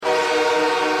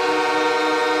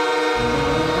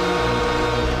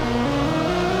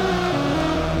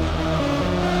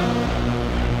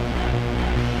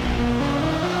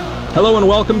Hello and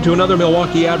welcome to another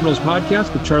Milwaukee Admirals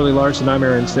podcast with Charlie Larson. I'm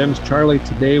Aaron Sims. Charlie,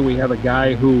 today we have a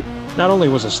guy who not only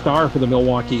was a star for the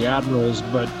Milwaukee Admirals,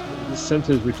 but since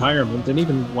his retirement and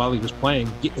even while he was playing,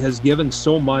 has given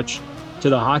so much to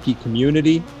the hockey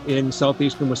community in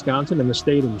southeastern Wisconsin and the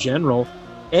state in general.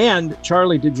 And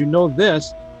Charlie, did you know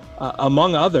this?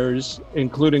 Among others,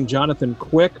 including Jonathan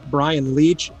Quick, Brian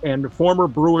Leetch, and former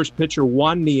Brewers pitcher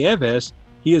Juan Nieves,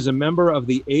 he is a member of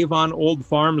the Avon Old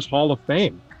Farms Hall of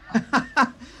Fame.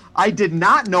 I did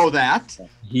not know that.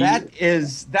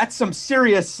 That's some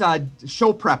serious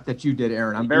show prep that you did,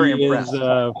 Aaron. I'm very impressed.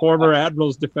 Former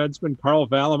Admirals defenseman Carl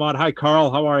Valamont. Hi, Carl.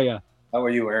 How are you? How are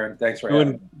you, Aaron? Thanks for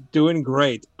having me. Doing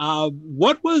great.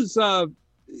 What was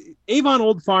Avon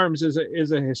Old Farms is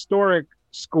a historic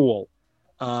school,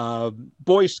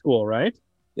 boys' school, right?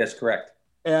 Yes, correct.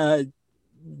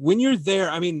 When you're there,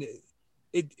 I mean,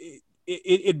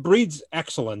 it breeds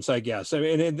excellence, I guess. I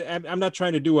mean, I'm not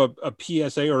trying to do a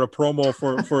PSA or a promo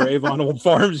for Avon Old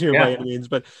Farms here by any means,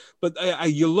 but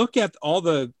you look at all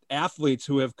the athletes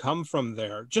who have come from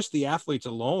there, just the athletes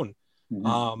alone.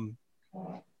 Mm-hmm.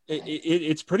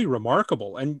 It's pretty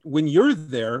remarkable. And when you're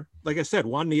there, like I said,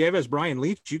 Juan Nieves, Brian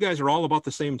Leetch, you guys are all about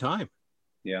the same time.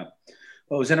 Yeah.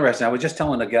 Well, it was interesting. I was just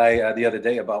telling a guy the other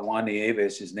day about Juan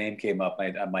Nieves. His name came up,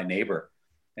 my neighbor.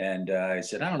 And I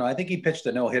said, I don't know. I think he pitched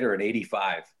a no-hitter in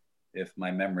 85, if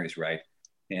my memory's right.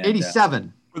 And,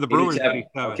 87. For the Brewers. 87.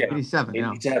 Okay. 87,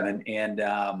 yeah. 87. And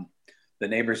the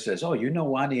neighbor says, oh, you know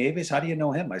Juan Nieves? How do you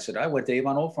know him? I said, I went to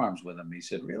Avon Old Farms with him. He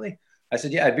said, really? I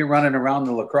said, yeah, I'd be running around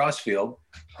the lacrosse field.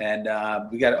 And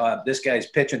we got this guy's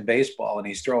pitching baseball, and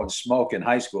he's throwing smoke in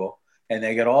high school. And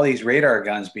they got all these radar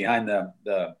guns behind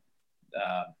the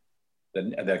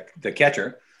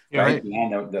catcher, right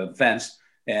behind the fence.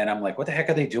 And I'm like, what the heck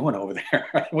are they doing over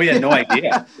there? We had no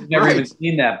idea. Never even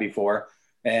seen that before.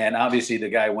 And obviously the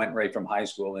guy went right from high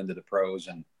school into the pros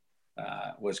and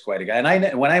was quite a guy.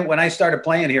 And when I started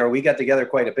playing here, we got together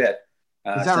quite a bit.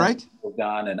 Is that right?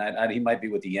 Don, and he might be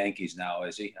with the Yankees now,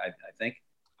 is he?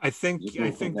 I think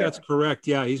that's correct.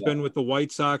 Yeah, he's been with the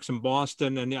White Sox in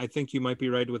Boston, and I think you might be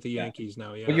right with the Yankees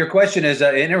now. Yeah. But your question is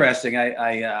interesting.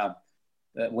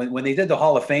 When they did the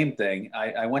Hall of Fame thing,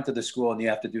 I went to the school, and you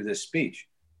have to do this speech.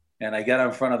 And I got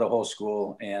in front of the whole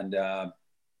school and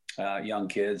young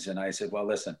kids. And I said, well,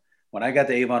 listen, when I got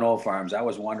to Avon Old Farms, I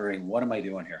was wondering, what am I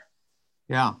doing here?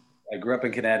 Yeah. I grew up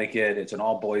in Connecticut. It's an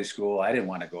all boys school. I didn't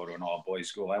want to go to an all boys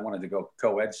school. I wanted to go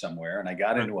co-ed somewhere. And I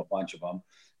got into a bunch of them,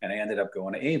 and I ended up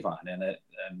going to Avon. And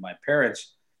my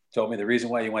parents told me the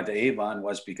reason why you went to Avon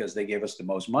was because they gave us the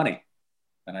most money.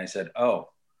 And I said, oh.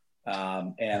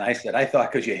 And I said, I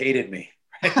thought because you hated me.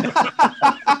 What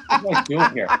am I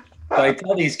doing here? So I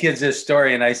tell these kids this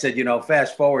story, and I said,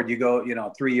 fast forward, you go,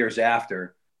 3 years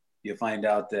after, you find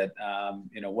out that,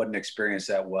 what an experience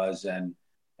that was. And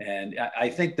I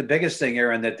think the biggest thing,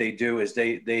 Aaron, that they do is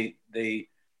they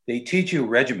teach you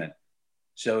regimen.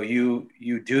 So you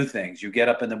do things. You get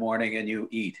up in the morning and you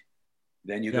eat.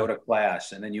 Then you go to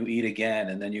class, and then you eat again.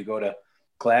 And then you go to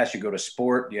class, you go to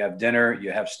sport, you have dinner,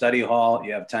 you have study hall,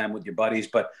 you have time with your buddies.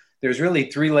 But there's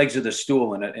really three legs of the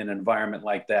stool in an environment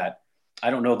like that. I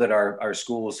don't know that our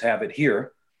schools have it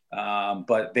here,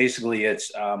 but basically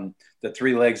it's the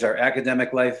three legs are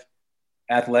academic life,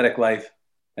 athletic life,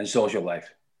 and social life.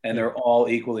 And they're all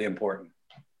equally important.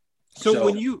 So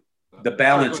the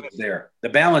balance is there. The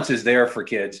balance is there for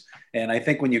kids. And I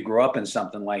think when you grow up in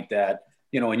something like that,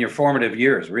 in your formative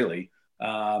years, really,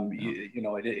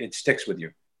 it sticks with you.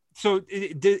 So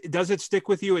does it stick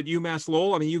with you at UMass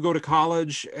Lowell? I mean, you go to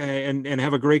college and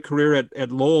have a great career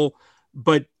at Lowell,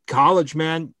 but college,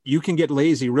 man, you can get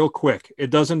lazy real quick. It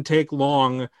doesn't take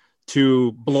long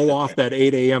to blow off that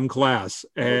 8 a.m. class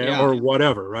or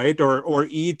whatever, right? Or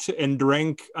eat and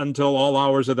drink until all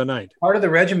hours of the night. Part of the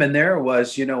regimen there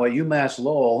was, at UMass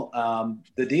Lowell,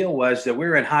 the deal was that we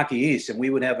were in Hockey East, and we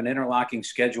would have an interlocking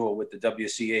schedule with the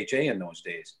WCHA in those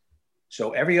days.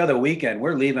 So every other weekend,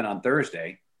 we're leaving on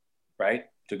Thursday, right?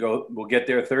 To go, we'll get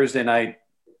there Thursday night.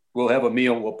 We'll have a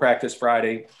meal. We'll practice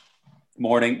Friday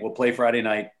morning. We'll play Friday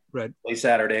night. Right. Play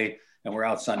Saturday, and we're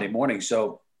out Sunday morning.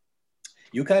 So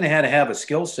you kind of had to have a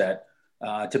skill set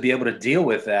to be able to deal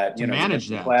with that. Manage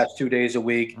that. Class 2 days a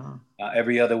week,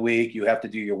 every other week. You have to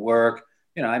do your work.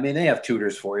 They have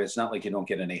tutors for you. It's not like you don't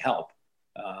get any help.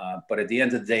 But at the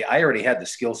end of the day, I already had the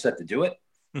skill set to do it.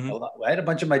 Mm-hmm. I had a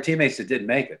bunch of my teammates that didn't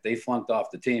make it. They flunked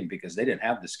off the team because they didn't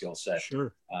have the skill set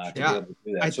to be able to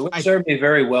do that. So it served me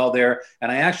very well there.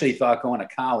 And I actually thought going to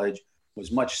college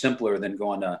was much simpler than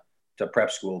going to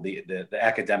prep school. The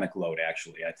academic load,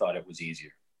 actually, I thought it was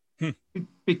easier.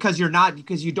 Because you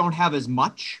don't have as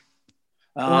much,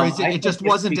 or is it just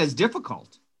wasn't as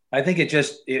difficult? I think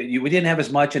we didn't have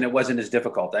as much, and it wasn't as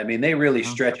difficult. I mean, they really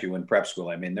stretch you in prep school.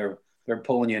 I mean, they're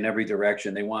pulling you in every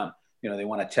direction. They want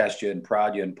to test you and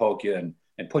prod you and poke you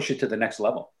and push you to the next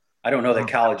level. I don't know that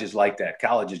college is like that.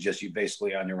 College is just you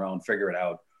basically on your own, figure it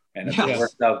out. And if it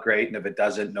works out, great. And if it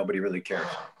doesn't, nobody really cares.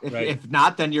 If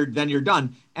not, then you're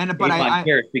done. But Avon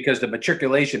cares because the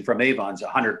matriculation from Avon's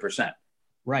 100%.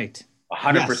 Right.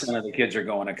 100% of the kids are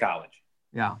going to college.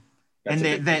 Yeah. That's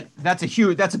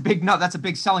a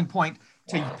big selling point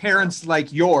to parents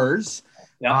like yours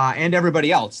and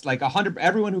everybody else. Like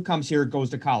everyone who comes here goes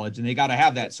to college, and they got to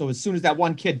have that. So as soon as that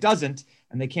one kid doesn't,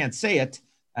 and they can't say it,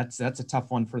 that's a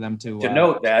tough one for them to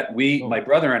note that my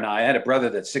brother and I had a brother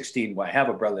that's 16. Well, I have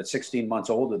a brother that's 16 months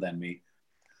older than me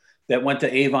that went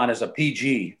to Avon as a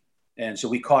PG. And so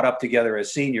we caught up together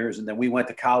as seniors, and then we went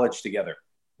to college together.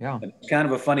 Yeah. And it's kind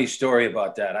of a funny story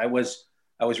about that. I was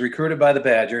recruited by the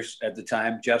Badgers at the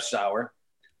time, Jeff Sauer.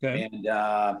 Okay.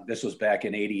 And this was back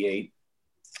in 88,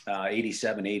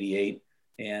 87, 88.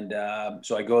 And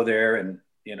so I go there, and,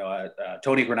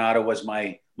 Tony Granado was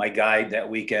my guide that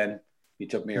weekend. He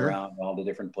took me around all the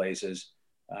different places,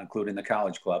 including the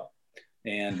college club.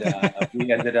 And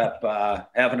we ended up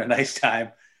having a nice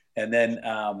time. And then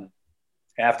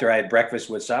after I had breakfast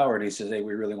with Sauer, and he says, "Hey,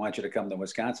 we really want you to come to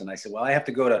Wisconsin." I said, "Well, I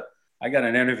got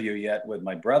an interview yet with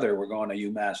my brother. We're going to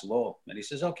UMass Lowell." And he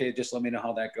says, "Okay, just let me know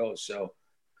how that goes." So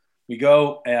we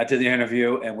go to the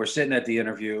interview, and we're sitting at the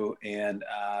interview, and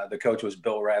the coach was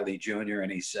Bill Riley Jr.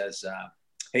 And he says,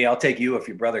 "Hey, I'll take you if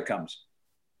your brother comes."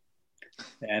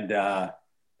 And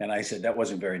I said, "That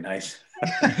wasn't very nice."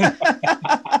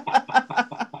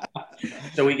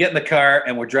 So we get in the car,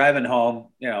 and we're driving home.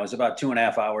 It was about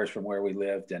 2.5 hours from where we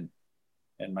lived. And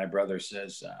my brother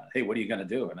says, "Hey, what are you going to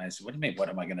do?" And I said, "What do you mean? What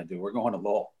am I going to do? We're going to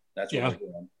Lowell. That's what we're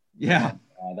doing." Yeah.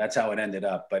 That's how it ended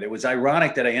up. But it was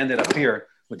ironic that I ended up here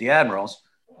with the Admirals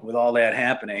with all that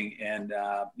happening, and,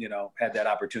 had that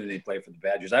opportunity to play for the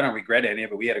Badgers. I don't regret any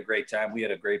of it. We had a great time. We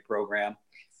had a great program.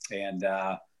 And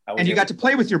you got to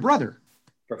play with your brother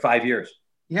for 5 years.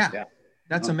 Yeah.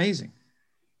 That's amazing.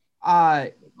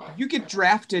 You get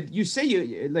drafted. You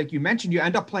say like you mentioned, you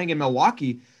end up playing in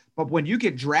Milwaukee, but when you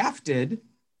get drafted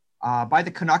by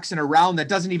the Canucks in a round that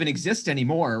doesn't even exist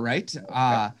anymore, right?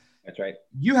 That's right.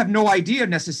 You have no idea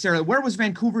necessarily. Where was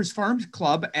Vancouver's farm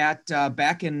club at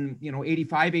back in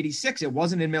 85, 86? It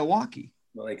wasn't in Milwaukee.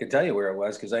 Well, I can tell you where it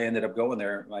was because I ended up going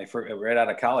there right out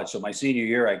of college. So my senior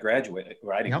year, I graduated.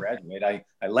 Well, I didn't graduate.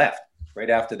 I left right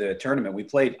after the tournament. We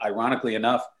played, ironically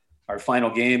enough, our final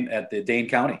game at the Dane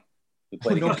County. We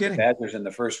played against the Badgers in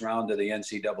the first round of the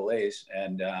NCAAs,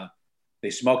 and they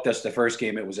smoked us the first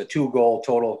game. It was a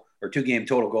 2-game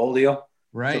total goal deal.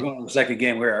 Right. So going to the second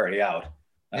game, we were already out.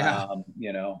 Yeah.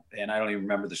 And I don't even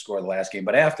remember the score of the last game.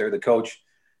 But after, the coach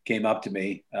came up to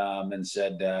me and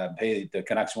said, "Hey, the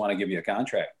Canucks want to give you a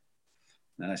contract."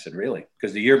 And I said, "Really?"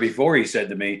 Because the year before he said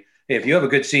to me, "Hey, if you have a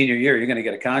good senior year, you're going to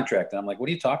get a contract." And I'm like, "What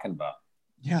are you talking about?"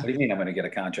 Yeah. "What do you mean I'm going to get a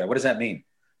contract? What does that mean?"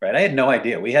 Right. I had no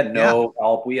idea. We had no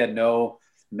help. We had no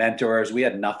mentors. We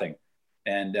had nothing.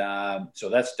 And so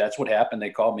that's what happened.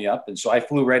 They called me up. And so I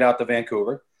flew right out to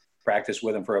Vancouver, practiced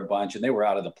with them for a bunch, and they were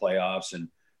out of the playoffs. And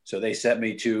so they sent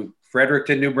me to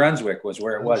Fredericton, New Brunswick was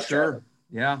where it was. Sure.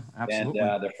 Yeah, absolutely.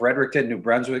 And the Fredericton, New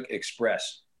Brunswick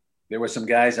Express. There were some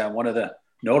guys on. One of the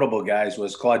notable guys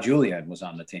was Claude Julien was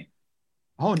on the team.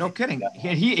 Oh, no kidding.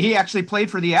 He actually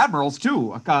played for the Admirals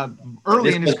too,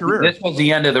 early in his career. This was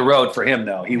the end of the road for him,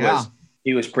 though. He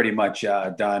was pretty much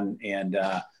done. And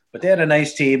but they had a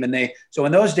nice team, and so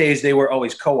in those days they were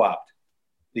always co-opted,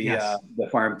 the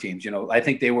farm teams. I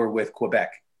think they were with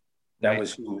Quebec.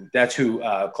 That's who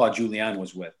Claude Julien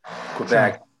was with,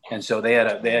 Quebec. Sure. And so they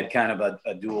had kind of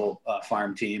a dual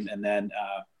farm team. And then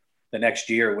the next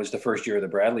year was the first year of the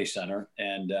Bradley Center.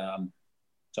 And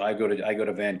so I go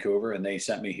to Vancouver, and they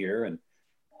sent me here, and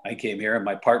I came here, and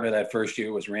my partner that first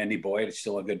year was Randy Boyd. It's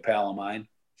still a good pal of mine.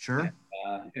 Sure.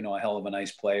 And, a hell of a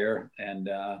nice player. And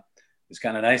it's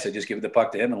kind of nice. I just give the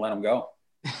puck to him and let him go.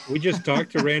 We just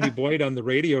talked to Randy Boyd on the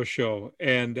radio show,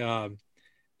 and a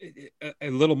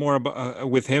little more about,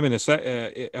 with him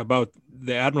about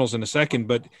the Admirals in a second,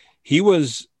 but he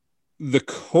was the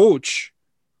coach,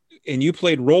 and you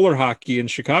played roller hockey in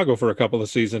Chicago for a couple of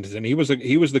seasons, and he was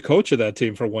the coach of that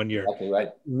team for 1 year. Okay, right.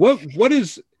 What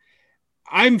is?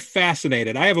 I'm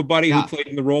fascinated. I have a buddy who played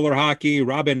in the roller hockey,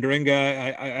 Rob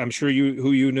Andringa. I'm sure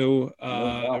who you knew.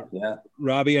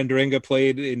 Robbie Andringa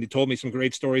played, and he told me some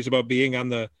great stories about being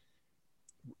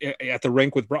at the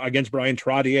rink against Brian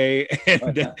Trottier,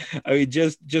 and I mean,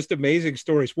 just amazing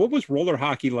stories. What was roller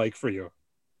hockey like for you?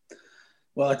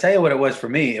 Well, I'll tell you what it was for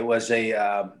me. It was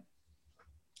a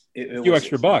few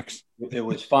extra bucks. It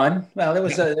was fun. Well, it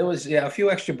was a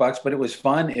few extra bucks, but it was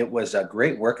fun. It was a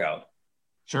great workout.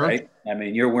 Sure. Right. I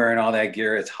mean, you're wearing all that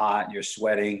gear. It's hot. You're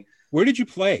sweating. Where did you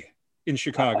play in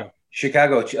Chicago?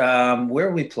 Chicago.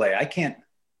 Where we play?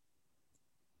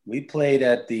 We played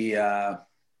at the,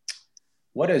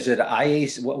 what is it?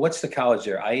 IAC. What's the college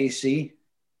there? IAC?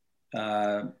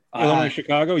 Illinois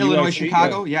Chicago? Illinois UIC?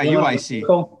 Chicago? Yeah, UIC.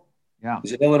 Circle? Yeah.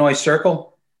 Is it Illinois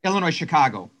Circle? Illinois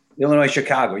Chicago. Illinois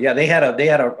Chicago. Yeah, they had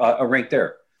a rink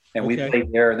there, and we Okay.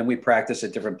 played there, and then we practiced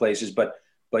at different places. But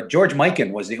George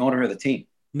Mikan was the owner of the team.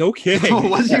 No kidding. Oh,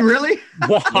 was he really?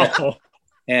 Wow. Yeah.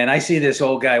 And I see this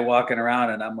old guy walking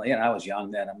around, and I'm like, I was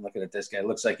young then. I'm looking at this guy. It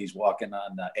looks like he's walking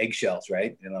on eggshells,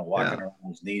 right? Walking around,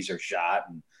 his knees are shot.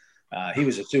 And he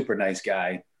was a super nice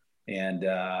guy. And,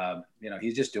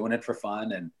 he's just doing it for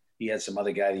fun. And he had some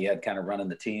other guy that he had kind of running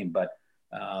the team. But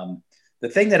the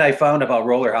thing that I found about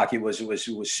roller hockey was it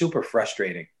was super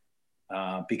frustrating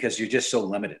because you're just so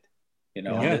limited.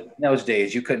 In those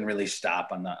days, you couldn't really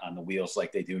stop on the wheels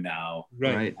like they do now.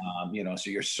 Right. So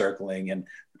you're circling. And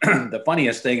the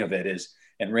funniest thing of it is,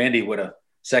 and Randy would have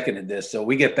seconded this. So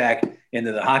we get back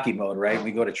into the hockey mode, right?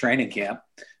 We go to training camp.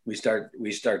 We start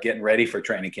getting ready for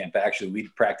training camp. Actually, we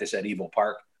practice at Eagle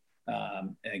Park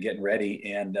and getting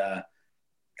ready. And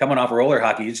coming off roller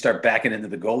hockey, you'd start backing into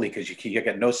the goalie because you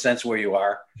got no sense where you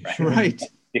are. Right.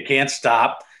 You can't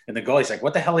stop. And the goalie's like,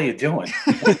 what the hell are you doing?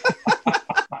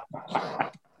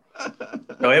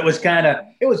 So it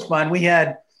was fun. We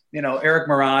had, Eric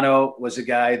Morano was a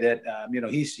guy that,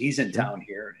 he's in town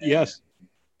here. And, yes.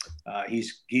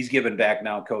 He's given back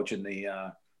now coaching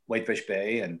the Whitefish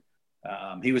Bay. And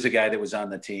he was a guy that was on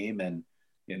the team. And,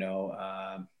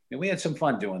 we had some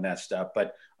fun doing that stuff.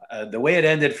 But the way it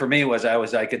ended for me was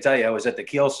I could tell you, I was at the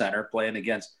Kiel Center playing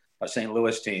against a St.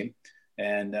 Louis team.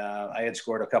 And I had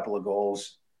scored a couple of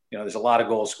goals. There's a lot of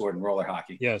goals scored in roller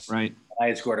hockey. Yes. Right. I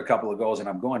had scored a couple of goals, and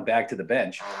I'm going back to the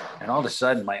bench, and all of a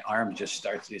sudden my arm just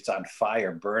starts, it's on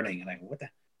fire, burning. And I go,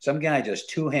 some guy just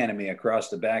two-handed me across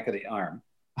the back of the arm,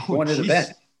 going to the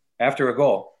bench after a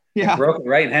goal. Yeah. Broke it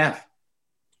right in half.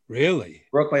 Really?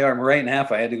 Broke my arm right in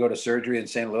half. I had to go to surgery in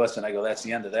St. Louis, and I go, that's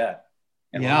the end of that.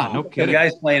 And no kidding. The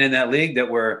guys playing in that league that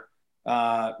were,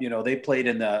 they played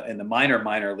in the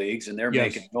minor leagues, and they're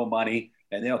making no money,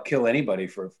 and they'll kill anybody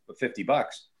for $50.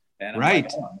 And I'm like, I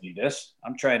don't need this.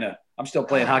 I'm still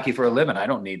playing hockey for a living. I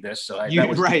don't need this. So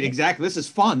exactly. This is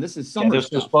fun. This is summer. This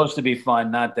was supposed to be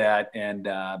fun, not that. And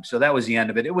so that was the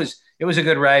end of it. It was a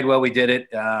good ride. Well, we did it.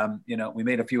 We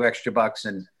made a few extra bucks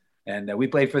and we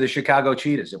played for the Chicago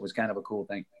Cheetahs. It was kind of a cool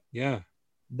thing. Yeah.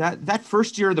 That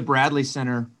first year of the Bradley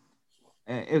Center,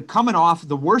 coming off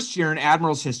the worst year in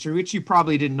Admirals history, which you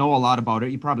probably didn't know a lot about it.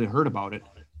 You probably heard about it.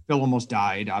 Phil almost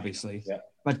died, obviously. Yeah.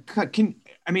 But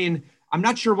I'm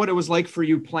not sure what it was like for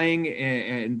you playing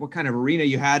and what kind of arena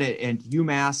you had at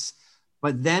UMass,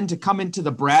 but then to come into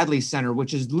the Bradley Center,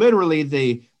 which is literally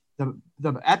the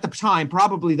at the time,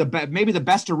 probably maybe the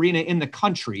best arena in the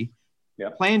country,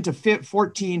 playing to fit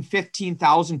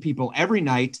 15,000 people every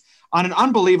night on an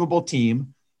unbelievable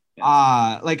team. Yeah.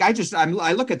 I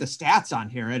look at the stats on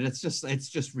here and it's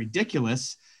just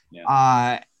ridiculous.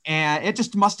 Yeah. And it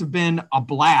just must've been a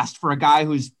blast for a guy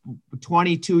who's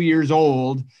 22 years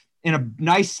old in a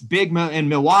nice big in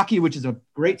Milwaukee, which is a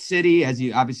great city, as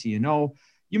you obviously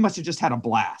you must have just had a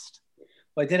blast.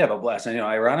 Well, I did have a blast. And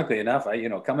ironically enough,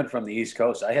 coming from the East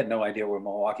Coast, I had no idea where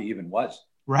Milwaukee even was.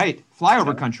 Right,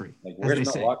 flyover country. Like,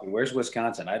 where's Milwaukee? Where's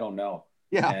Wisconsin? I don't know.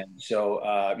 Yeah. And so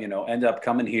end up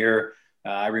coming here.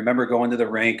 I remember going to the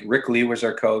rink. Rick Lee was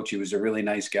our coach. He was a really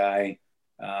nice guy.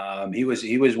 He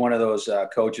was one of those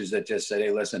coaches that just said,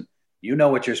 "Hey, listen, you know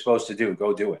what you're supposed to do.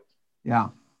 Go do it." Yeah.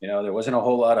 There wasn't a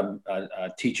whole lot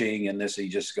of teaching in this. He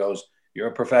just goes, "You're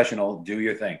a professional. Do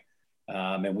your thing,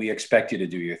 and we expect you to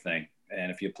do your thing.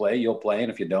 And if you play, you'll play,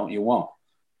 and if you don't, you won't."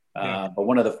 Yeah. But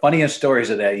one of the funniest stories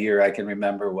of that year I can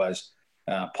remember was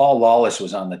Paul Lawless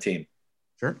was on the team.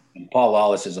 Sure. And Paul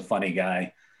Lawless is a funny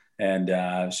guy,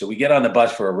 and so we get on the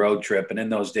bus for a road trip. And in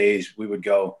those days, we would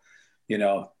go,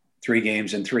 3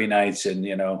 games in 3 nights, and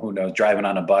who knows, driving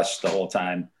on a bus the whole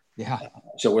time. Yeah.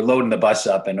 So we're loading the bus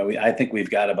up, and I think we've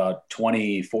got about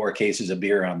 24 cases of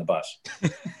beer on the bus.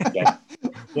 Okay.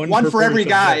 One for every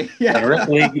guy. Yeah.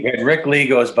 And Rick Lee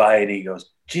goes by, and he goes,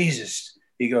 "Jesus."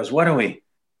 He goes, "What are we?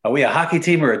 Are we a hockey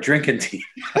team or a drinking team?"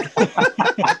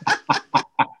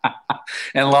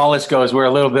 And Lawless goes, "We're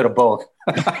a little bit of both."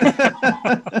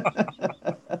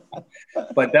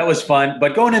 But that was fun.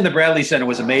 But going in the Bradley Center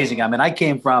was amazing. I mean, I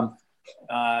came from,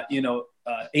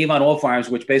 Avon Old Farms,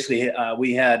 which basically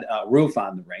we had a roof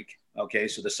on the rink. Okay,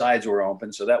 so the sides were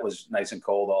open, so that was nice and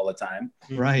cold all the time.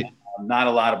 Right. Not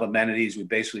a lot of amenities. We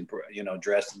basically,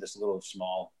 dressed in this little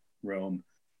small room.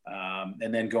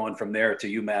 And then going from there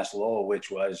to UMass Lowell, which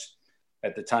was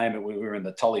at the time we were in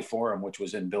the Tully Forum, which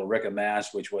was in Billerica,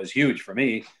 Mass, which was huge for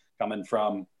me coming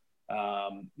from,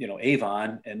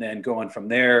 Avon, and then going from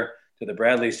there to the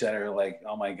Bradley Center, like,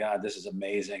 oh my God, this is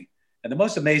amazing. And the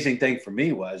most amazing thing for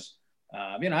me was,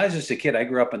 I was just a kid. I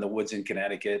grew up in the woods in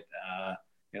Connecticut.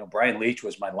 Brian Leach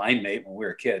was my line mate when we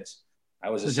were kids. I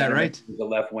was a center, right? The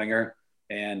left winger.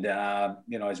 And,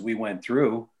 as we went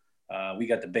through, we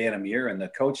got the Bantam year, and the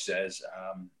coach says,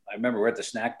 I remember we're at the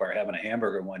snack bar having a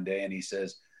hamburger one day, and he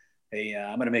says, hey,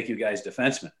 I'm going to make you guys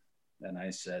defensemen. And I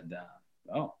said,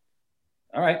 oh,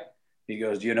 all right. He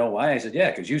goes, do you know why? I said, yeah,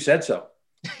 because you said so.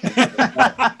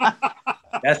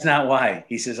 That's not why.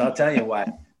 He says, I'll tell you why.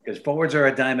 Because forwards are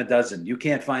a dime a dozen. You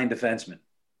can't find defensemen.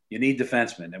 You need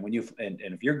defensemen. And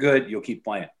and if you're good, you'll keep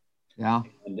playing. Yeah.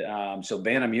 And so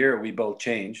Bantam year, we both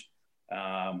changed.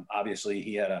 Obviously,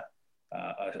 he had a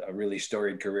really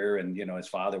storied career, and his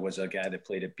father was a guy that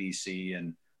played at BC.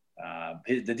 And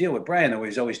the deal with Brian, though, he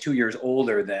was always 2 years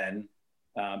older than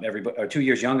everybody, or 2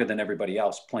 years younger than everybody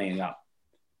else playing up.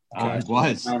 It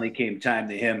was. It finally came time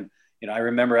to him. I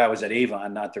remember I was at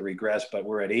Avon, not to regress, but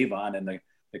we're at Avon, and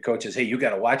the coach says, hey, you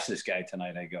got to watch this guy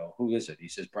tonight. I go, who is it? He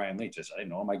says, Brian Leach. I said, I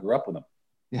know him. I grew up with him.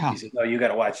 Yeah. He said, no, you got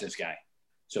to watch this guy.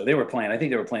 So they were playing. I think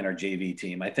they were playing our JV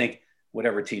team. I think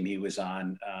whatever team he was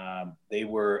on, they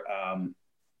were.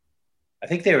 I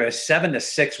think they were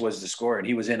 7-6 was the score, and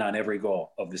he was in on every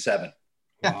goal of the 7.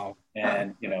 Wow.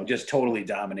 And just totally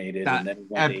dominated, and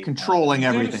then controlling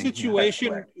everything.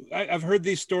 Situation. I've heard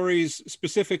these stories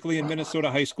specifically in Minnesota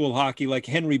high school hockey, like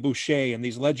Henry Boucher and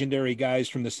these legendary guys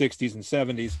from the 60s and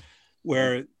 70s,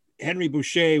 where Henry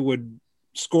Boucher would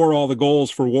score all the goals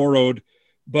for Warroad,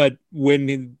 but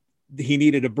when he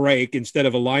needed a break, instead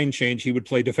of a line change, he would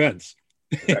play defense.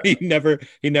 He never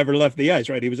left the ice.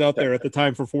 Right, he was out there at the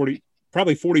time for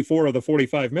probably 44 of the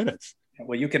 45 minutes.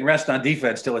 Well, you can rest on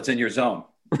defense till it's in your zone.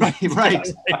 Right.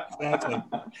 Exactly.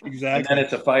 And then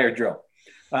it's a fire drill.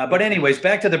 But anyways,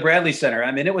 back to the Bradley Center.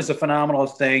 I mean, it was a phenomenal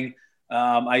thing.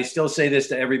 I still say this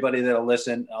to everybody that'll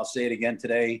listen. I'll say it again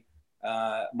today.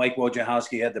 Mike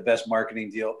Wojciechowski had the best marketing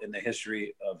deal in the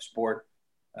history of sport,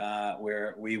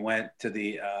 where we went to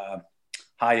the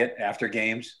Hyatt after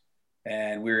games,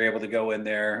 and we were able to go in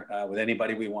there with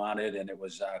anybody we wanted, and it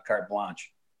was carte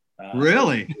blanche.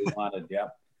 Really? We wanted, yeah.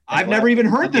 I've never even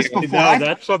heard this before. No,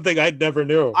 that's something I never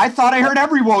knew. I thought I heard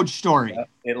every Woj story.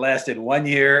 It lasted 1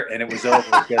 year, and it was over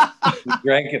because we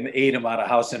drank him, ate him out of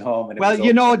house and home. And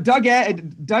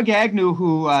Doug Agnew,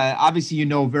 who obviously you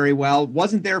know very well,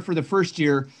 wasn't there for the first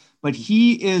year, but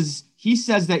he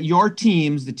says that your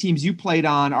teams, the teams you played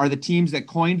on, are the teams that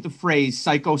coined the phrase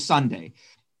Psycho Sunday.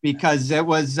 Because it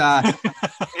was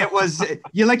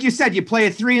you, like you said, you play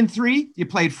at 3-3. You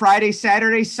played Friday,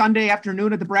 Saturday, Sunday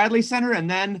afternoon at the Bradley Center, and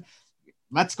then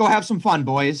let's go have some fun,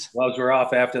 boys. Gloves were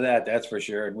off after that, that's for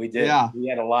sure. And we did. Yeah. We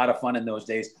had a lot of fun in those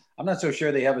days. I'm not so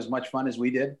sure they have as much fun as we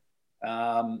did.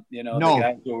 No. The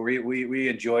guys, we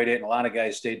enjoyed it, and a lot of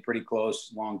guys stayed pretty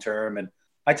close long term. And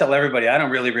I tell everybody, I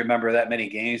don't really remember that many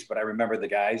games, but I remember the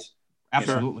guys.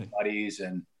 Absolutely, buddies,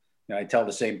 and. I tell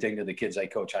the same thing to the kids I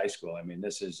coach high school. I mean,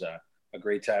 this is a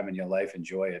great time in your life.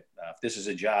 Enjoy it. If this is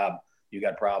a job, you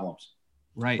got problems.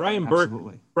 Right.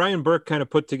 Brian Burke kind of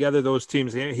put together those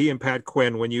teams. He and Pat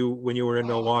Quinn when you were in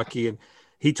Milwaukee, and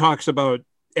he talks about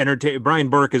Brian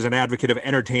Burke is an advocate of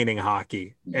entertaining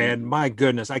hockey. Mm-hmm. And my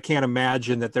goodness, I can't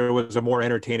imagine that there was a more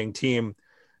entertaining team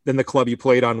than the club you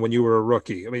played on when you were a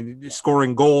rookie. I mean,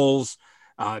 scoring goals.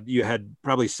 You had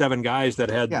probably 7 guys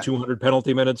that had 200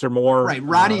 penalty minutes or more. Right.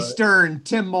 Ronnie Stern,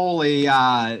 Tim Moley,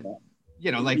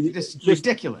 this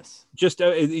ridiculous.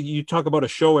 You talk about a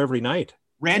show every night.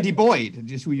 Randy Boyd,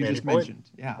 who you just mentioned.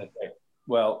 Yeah.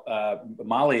 Well,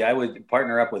 Molly, I would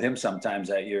partner up with him sometimes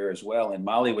that year as well. And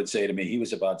Molly would say to me, he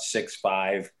was about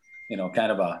 6'5",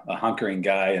 kind of a hunkering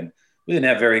guy. And we didn't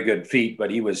have very good feet,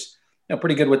 but he was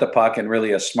pretty good with the puck and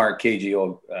really a smart, cagey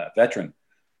old veteran.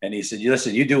 And he said,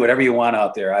 listen, you do whatever you want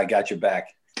out there. I got your back.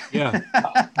 Yeah.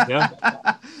 Yeah.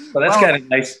 So that's kind of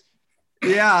nice.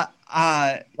 Yeah.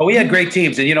 But we had great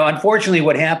teams. And, unfortunately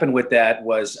what happened with that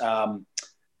was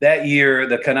that year,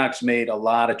 the Canucks made a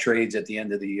lot of trades at the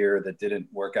end of the year that didn't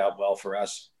work out well for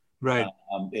us. Right.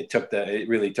 It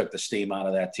really took the steam out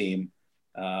of that team.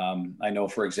 I know,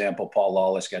 for example, Paul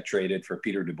Lawless got traded for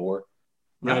Peter DeBoer,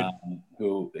 right.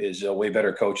 Who is a way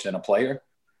better coach than a player.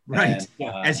 Right.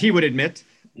 And, as he would admit.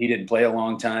 He didn't play a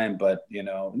long time, but,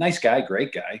 nice guy,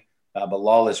 great guy. But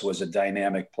Lawless was a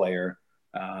dynamic player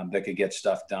that could get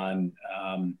stuff done.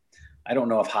 I don't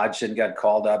know if Hodgson got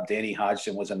called up. Danny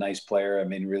Hodgson was a nice player. I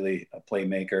mean, really a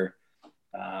playmaker.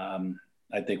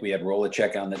 I think we had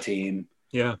Rolacek on the team.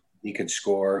 Yeah. He could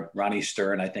score. Ronnie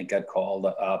Stern, I think, got called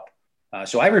up.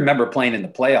 So I remember playing in the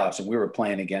playoffs, and we were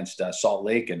playing against Salt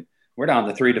Lake, and we're down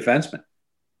to 3 defensemen.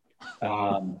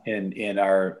 In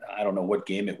our, I don't know what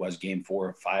game it was, game 4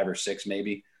 or 5 or 6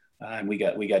 maybe, and we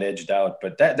got edged out.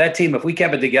 But that team, if we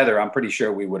kept it together, I'm pretty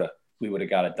sure we would have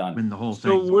got it done. Win the whole thing.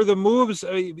 So were the moves?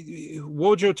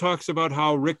 Wojo talks about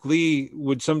how Rick Lee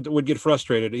would get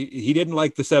frustrated. He didn't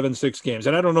like the 7-6 games,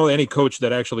 and I don't know any coach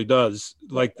that actually does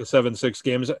like the 7-6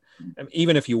 games. And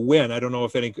even if you win, I don't know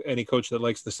if any coach that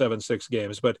likes the 7-6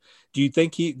 games. But do you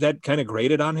think that kind of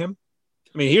grated on him?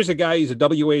 I mean, here's a guy. He's a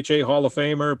WHA Hall of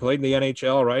Famer, played in the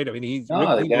NHL, right? I mean, he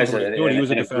was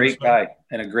a great guy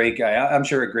and a great guy. I'm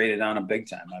sure it graded on him big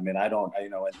time. I mean,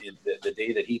 the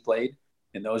day that he played.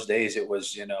 In those days, it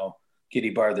was, kitty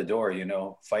bar the door,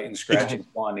 fighting, scratching,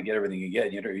 clawing to get everything you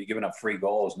get. You're giving up free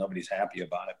goals. Nobody's happy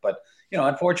about it. But,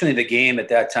 unfortunately, the game at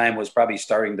that time was probably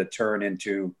starting to turn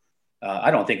into,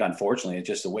 I don't think, unfortunately, it's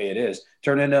just the way it is,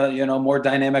 turn into, more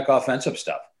dynamic offensive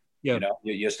stuff. Yeah.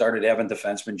 You started having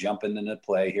defensemen jumping into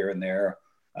play here and there,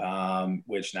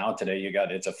 which now today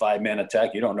it's a 5-man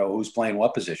attack. You don't know who's playing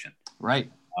what position. Right.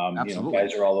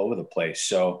 Guys are all over the place.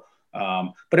 So,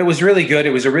 but it was really good. It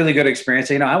was a really good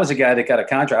experience. I was a guy that got a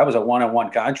contract. I was a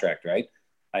 1-on-1 contract, right?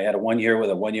 I had a 1 year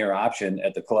with a 1-year option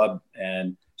at the club.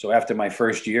 And so after my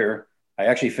first year, I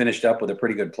actually finished up with a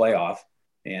pretty good playoff.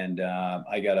 And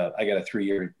I got a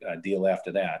 3-year deal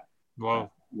after that.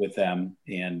 Wow. With them.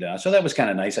 And so that was kind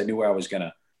of nice. I knew where I was going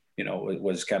to, it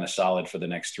was kind of solid for the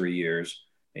next 3 years.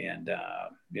 And,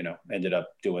 ended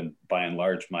up doing, by and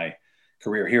large, my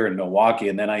career here in Milwaukee.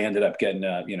 And then I ended up getting,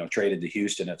 traded to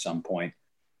Houston at some point,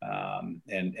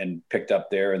 and picked up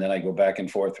there. And then I go back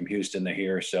and forth from Houston to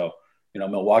here. So,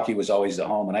 Milwaukee was always the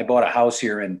home. And I bought a house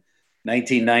here in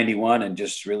 1991 and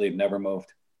just really never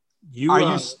moved.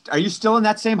 Are you still in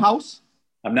that same house?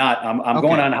 I'm not. I'm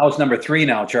going on house number 3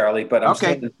 now, Charlie, but I'm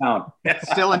still in town.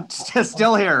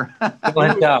 still here. Still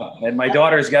in town. And my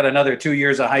daughter's got another 2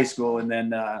 years of high school, and then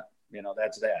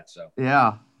that's that. So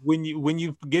yeah. When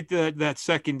you get that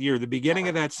second year, the beginning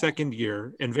of that second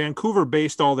year, and Vancouver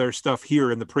based all their stuff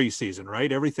here in the preseason,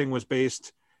 right? Everything was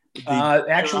based.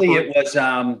 Actually, it was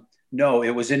no,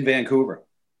 it was in Vancouver.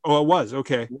 Oh, it was.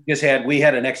 Okay. We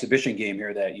had an exhibition game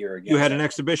here that year. You had an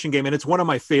exhibition game, and it's one of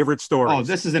my favorite stories. Oh,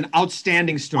 this is an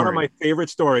outstanding story. One of my favorite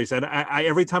stories. And I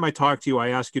every time I talk to you, I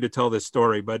ask you to tell this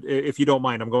story, but if you don't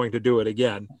mind, I'm going to do it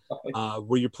again.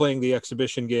 Where you're playing the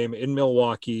exhibition game in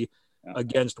Milwaukee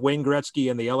against Wayne Gretzky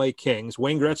and the LA Kings.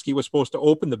 Wayne Gretzky was supposed to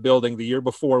open the building the year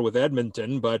before with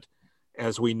Edmonton, but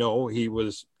as we know, he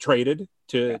was traded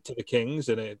to the Kings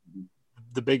in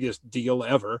the biggest deal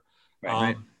ever.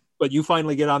 Right. But you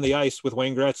finally get on the ice with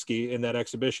Wayne Gretzky in that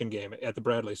exhibition game at the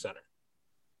Bradley Center.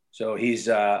 So he's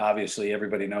obviously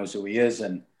everybody knows who he is,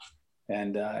 and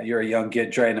you're a young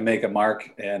kid trying to make a mark,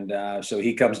 and so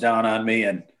he comes down on me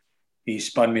and he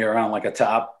spun me around like a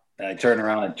top. And I turn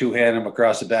around and two-hand him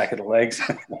across the back of the legs.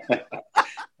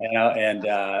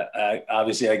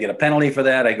 Obviously I get a penalty for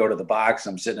that. I go to the box.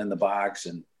 I'm sitting in the box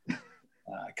and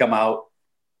come out.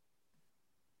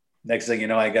 Next thing you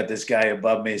know, I got this guy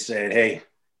above me saying, "Hey,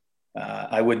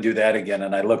 I wouldn't do that again."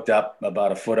 And I looked up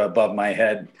about a foot above my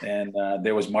head, and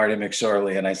there was Marty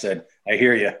McSorley. And I said, "I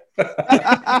hear you."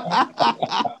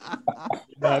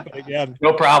 Again.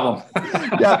 No problem.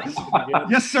 Yeah.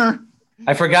 Yes, sir.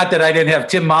 I forgot that I didn't have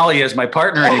Tim Molly as my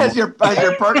partner anymore. As your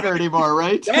partner anymore,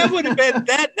 right? That would have been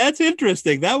that's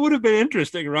interesting. That would have been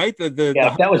interesting, right? If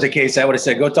that was the case, I would have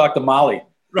said, "Go talk to Molly."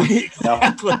 Right.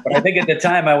 Exactly. But I think at the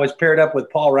time I was paired up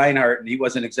with Paul Reinhart, and he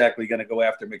wasn't exactly going to go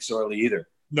after McSorley either.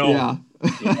 No. Yeah.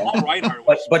 Paul Reinhart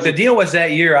but the deal was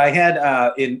that year I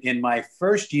had in my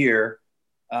first year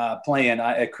playing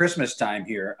at Christmas time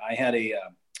here, I had a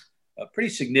pretty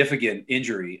significant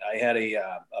injury. I had a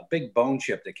big bone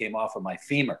chip that came off of my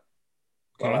femur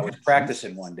while I was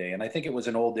practicing one day. And I think it was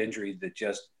an old injury that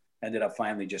just ended up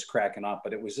finally just cracking off,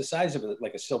 but it was the size of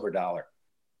like a silver dollar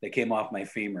that came off my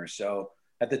femur. So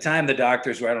at the time, the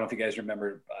doctors were, I don't know if you guys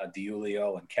remember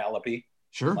DiUlio and Callipy.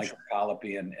 Sure. Michael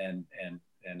Callipy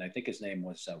and I think his name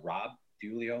was Bob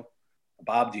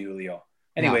DiUlio.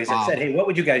 Anyways, I said, "Hey, what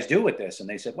would you guys do with this?" And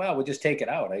they said, "Well, we'll just take it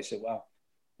out." I said, "Well,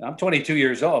 I'm 22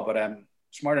 years old, but I'm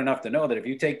smart enough to know that if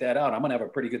you take that out, I'm going to have a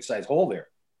pretty good sized hole there."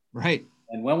 Right.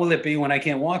 "And when will it be when I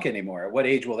can't walk anymore? At what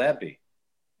age will that be?"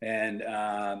 And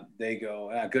they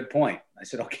go, "Good point." I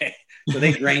said, "Okay." So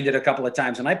they drained it a couple of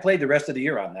times, and I played the rest of the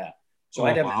year on that. So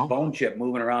I'd have this bone chip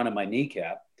moving around in my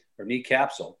kneecap or knee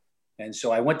capsule. And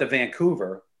so I went to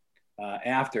Vancouver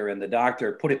after, and the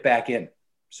doctor put it back in.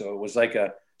 So it was like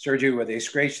a surgery where they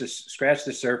scratched the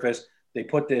surface. They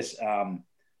put this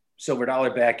silver dollar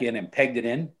back in and pegged it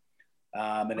in.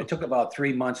 And it took about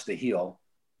 3 months to heal.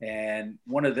 And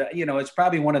one of the, it's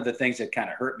probably one of the things that kind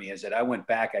of hurt me is that I went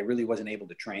back, I really wasn't able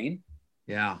to train.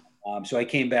 Yeah. So I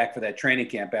came back for that training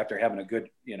camp after having a good,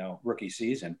 rookie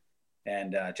season,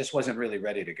 and just wasn't really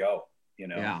ready to go,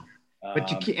 Yeah.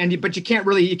 But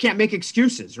you can't make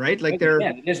excuses, right? Like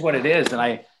it is what it is.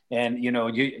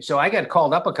 So I got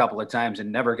called up a couple of times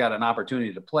and never got an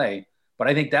opportunity to play. But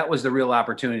I think that was the real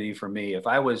opportunity for me. If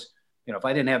I was, if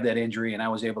I didn't have that injury and I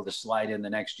was able to slide in the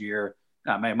next year,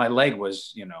 my leg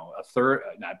was, a third,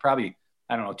 probably,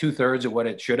 I don't know, 2/3 of what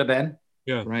it should have been.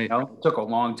 Yeah. Right. It took a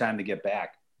long time to get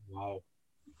back. Wow.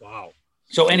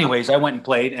 So anyways, I went and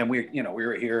played, and we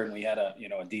were here and we had a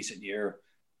decent year.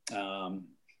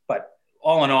 But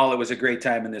all in all, it was a great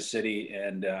time in this city,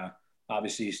 and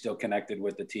obviously still connected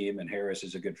with the team, and Harris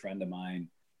is a good friend of mine.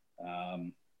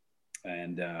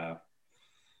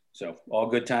 So all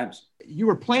good times. You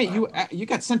were playing, you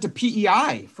got sent to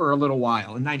PEI for a little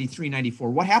while in 93, 94.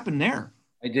 What happened there?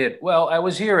 I did. Well, I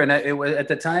was here, and it was, at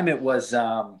the time it was,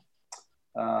 who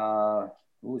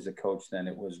was the coach then?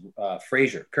 It was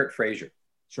Kurt Frazier.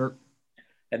 Sure.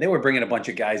 And they were bringing a bunch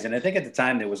of guys in. I think at the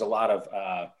time there was a lot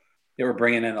of, they were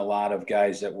bringing in a lot of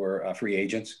guys that were free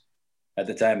agents. At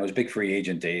the time, it was big free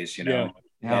agent days, Yeah.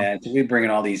 And so we were bringing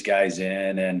all these guys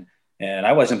in, and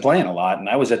I wasn't playing a lot. And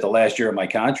I was at the last year of my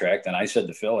contract, and I said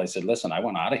to Phil, I said, listen, I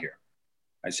want out of here.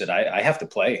 I said, I have to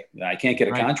play. I can't get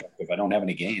a contract if I don't have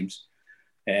any games.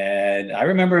 And I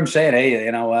remember him saying, hey,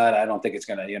 you know what? I don't think it's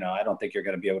going to, I don't think you're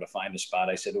going to be able to find a spot.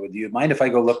 I said, well, do you mind if I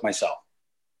go look myself?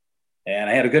 And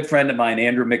I had a good friend of mine,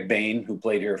 Andrew McBain, who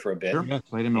played here for a bit. Sure. Yeah,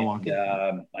 played in Milwaukee.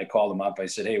 And, I called him up. I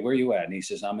said, hey, where are you at? And he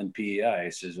says, I'm in PEI. I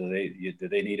says, well, do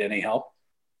they need any help?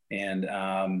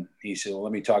 And he said, well,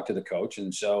 let me talk to the coach.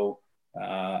 And so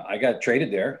I got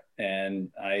traded there, and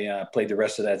I played the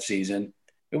rest of that season.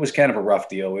 It was kind of a rough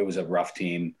deal. It was a rough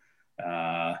team.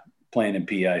 Playing in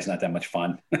PEI is not that much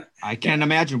fun. I can't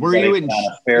imagine. Were you in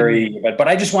but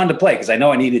I just wanted to play because I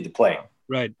know I needed to play.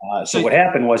 Right. So what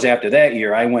happened was after that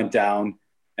year, I went down,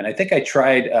 and I think I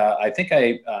tried. I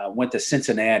went to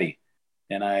Cincinnati,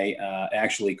 and I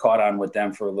actually caught on with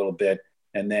them for a little bit,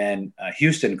 and then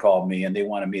Houston called me, and they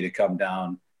wanted me to come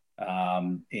down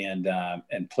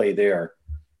and play there.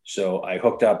 So I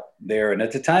hooked up there, and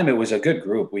at the time it was a good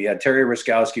group. We had Terry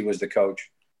Ruskowski was the coach.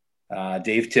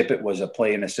 Dave Tippett was a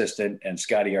playing assistant, and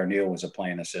Scotty Arneal was a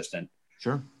playing assistant.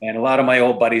 Sure. And a lot of my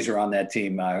old buddies are on that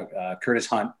team. Curtis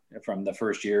Hunt from the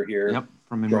first year here. Yep,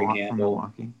 from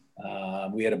Milwaukee.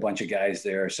 We had a bunch of guys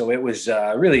there. So it was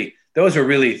really, those were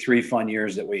really 3 fun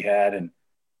years that we had. And,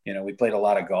 we played a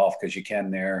lot of golf because you can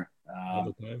there.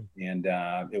 And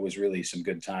it was really some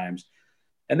good times.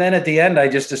 And then at the end, I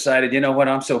just decided, you know what,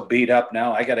 I'm so beat up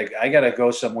now. I gotta go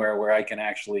somewhere where I can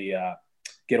actually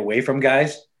get away from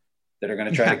guys that are going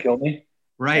to try to kill me.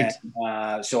 Right.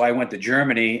 And, so I went to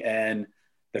Germany, and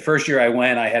the first year I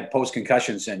went, I had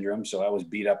post-concussion syndrome. So I was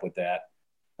beat up with that.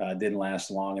 Didn't last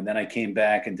long. And then I came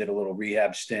back and did a little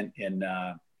rehab stint in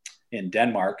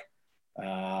Denmark,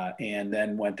 and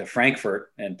then went to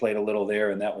Frankfurt and played a little there.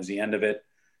 And that was the end of it.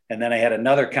 And then I had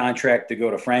another contract to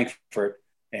go to Frankfurt,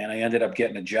 and I ended up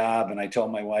getting a job. And I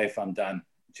told my wife, I'm done.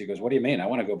 She goes, what do you mean? I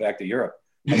want to go back to Europe.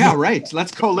 Yeah, right.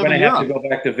 Let's go live in Europe. I have to go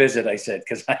back to visit, I said,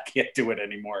 because I can't do it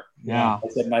anymore. Yeah. I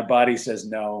said, my body says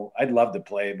no. I'd love to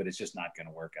play, but it's just not going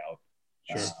to work out.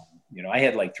 Sure. I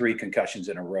had like 3 concussions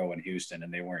in a row in Houston,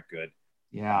 and they weren't good.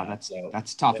 Yeah,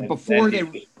 that's tough.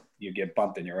 You get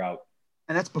bumped and you're out.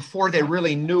 And that's before they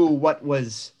really knew what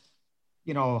was,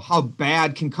 how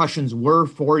bad concussions were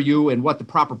for you and what the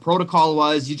proper protocol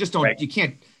was. You just don't, You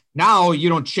can't, now you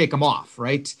don't shake them off,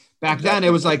 right? Back then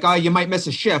it was like, you might miss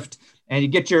a shift. And you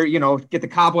get get the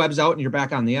cobwebs out, and you're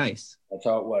back on the ice. That's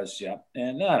how it was, yeah.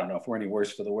 And I don't know if we're any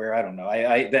worse for the wear. I don't know.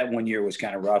 I that one year was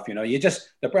kind of rough.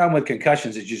 The problem with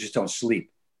concussions is you just don't sleep,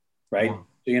 right? Wow.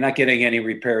 So you're not getting any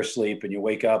repair sleep, and you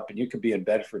wake up, and you could be in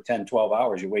bed for 10, 12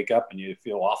 hours. You wake up and you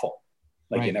feel awful,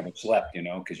 like you never slept,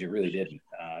 because you really didn't.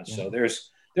 So there's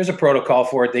a protocol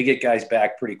for it. They get guys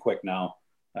back pretty quick now.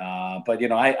 But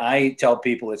I tell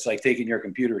people it's like taking your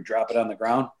computer, drop it on the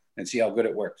ground, and see how good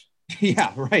it works.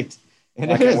 Yeah, right. And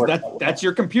it is. That's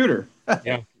your computer.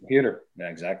 Yeah. Computer. Yeah,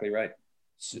 exactly right.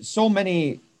 So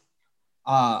many,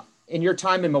 in your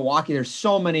time in Milwaukee, there's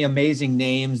so many amazing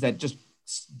names that just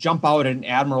jump out as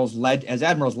Admirals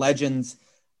legends.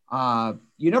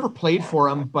 You never played for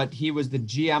him, but he was the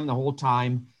GM the whole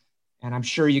time. And I'm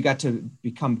sure you got to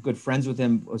become good friends with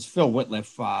him. It was Phil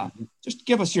Whitliff. Just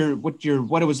give us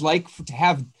what it was like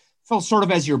Phil, sort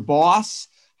of as your boss.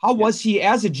 How was he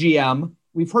as a GM?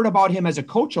 We've heard about him as a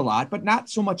coach a lot, but not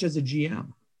so much as a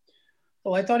GM.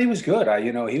 Well, I thought he was good.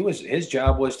 His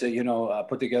job was to,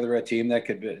 put together a team that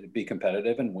could be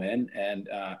competitive and win. And,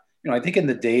 I think in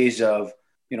the days of,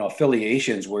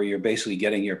 affiliations where you're basically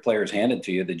getting your players handed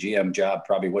to you, the GM job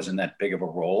probably wasn't that big of a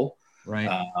role. Right.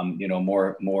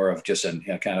 More of just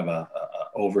kind of a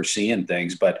overseeing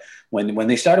things. But when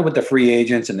they started with the free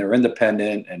agents and they're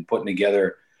independent and putting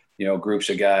together, groups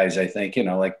of guys, I think,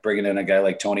 like bringing in a guy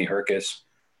like Tony Herkus.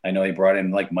 I know he brought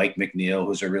in like Mike McNeil,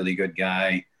 who's a really good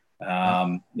guy.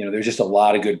 There's just a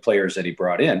lot of good players that he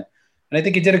brought in. And I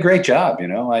think he did a great job.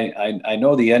 I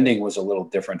know the ending was a little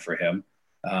different for him.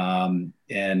 At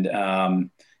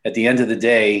the end of the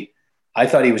day, I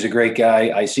thought he was a great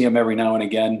guy. I see him every now and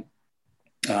again.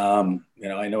 I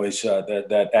know he's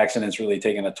that accident's really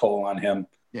taken a toll on him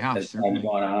as time's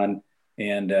gone on.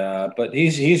 But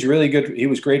he's really good. He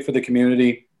was great for the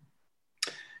community.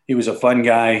 He was a fun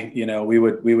guy. We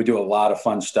would do a lot of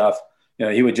fun stuff.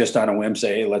 He would just on a whim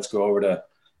say, "Hey, let's go over to,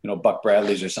 Buck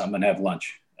Bradley's or something and have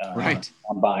lunch." Right.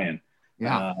 I'm buying.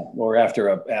 Yeah. Or after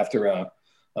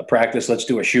a practice, let's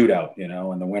do a shootout,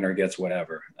 and the winner gets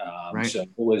whatever. Right. So it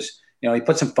was, he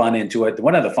put some fun into it.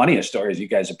 One of the funniest stories, you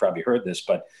guys have probably heard this,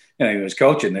 but, he was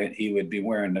coaching, he would be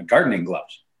wearing the gardening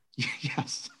gloves.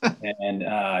 Yes. And,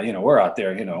 we're out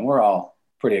there, and we're all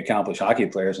pretty accomplished hockey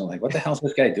players. And like, what the hell is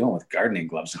this guy doing with gardening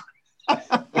gloves on?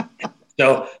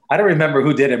 So I don't remember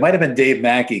who did it. It might have been Dave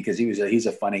Mackey because he's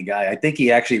a funny guy. I think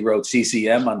he actually wrote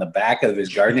CCM on the back of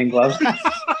his gardening gloves.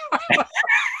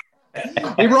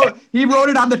 He wrote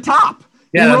it on the top.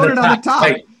 Yeah, he wrote it on the top.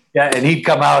 Right. Yeah, and he'd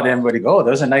come out and everybody go, "Oh,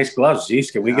 those are nice gloves.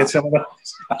 Geez, can we get some of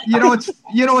those?"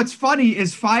 What's funny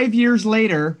is 5 years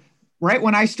later, right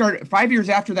when I started, 5 years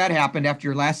after that happened, after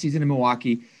your last season in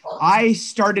Milwaukee, I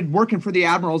started working for the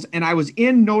Admirals, and I was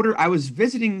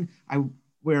visiting.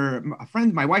 Where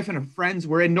my wife and her friends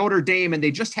were in Notre Dame, and they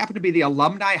just happened to be the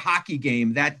alumni hockey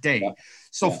game that day. Yeah.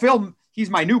 So Phil, he's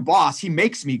my new boss. He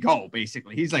makes me go,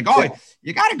 basically. He's like, "Oh,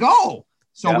 you got to go."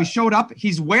 So we showed up.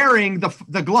 He's wearing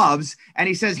the gloves, and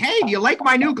he says, "Hey, do you like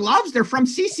my new gloves? They're from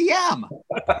CCM."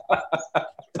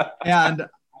 And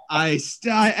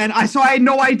so I had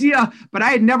no idea, but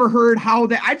I had never heard how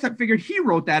that. I figured he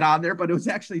wrote that on there, but it was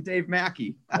actually Dave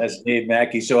Mackey. That's Dave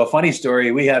Mackey. So a funny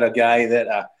story. We had a guy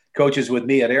that coaches with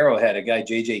me at Arrowhead, a guy,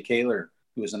 JJ Kaler,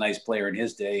 who was a nice player in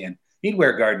his day, and he'd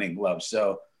wear gardening gloves.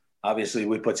 So obviously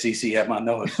we put CCM on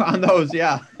those. On those,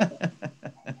 yeah.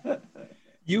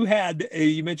 You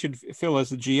mentioned Phil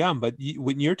as the GM, but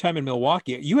when your time in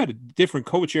Milwaukee, you had a different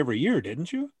coach every year,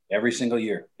 didn't you? Every single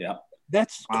year. Yeah.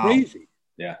 That's crazy.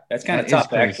 Yeah. That's kind of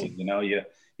tough, actually.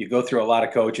 You go through a lot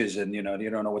of coaches and, you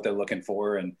don't know what they're looking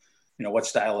for and, what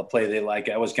style of play they like.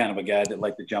 I was kind of a guy that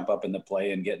liked to jump up in the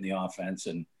play and get in the offense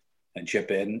and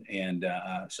chip in. And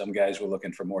some guys were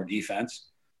looking for more defense.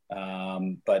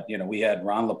 But, we had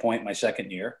Ron LaPointe my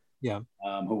second year. Yeah.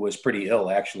 Who was pretty ill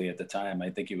actually at the time. I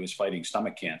think he was fighting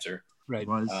stomach cancer. Right.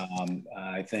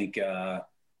 I think,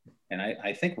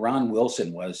 I think Ron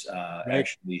Wilson was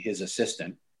actually his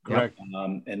assistant. Correct.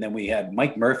 And then we had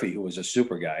Mike Murphy, who was a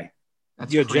super guy.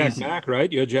 You had Jack Mack,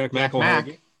 right? You had Jack Mack.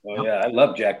 Oh yeah, I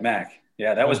love Jack Mack.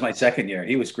 Yeah, that was my second year.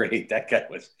 He was great. That guy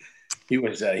he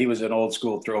was an old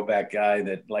school throwback guy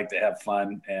that liked to have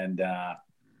fun and.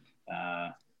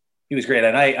 He was great,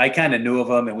 and I kind of knew of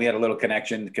him, and we had a little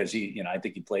connection because I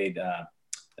think he played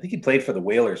for the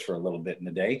Whalers for a little bit in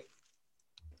the day.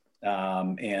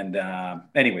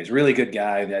 Anyways, really good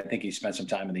guy. I think he spent some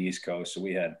time in the East Coast, so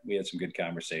we had some good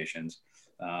conversations.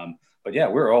 But yeah,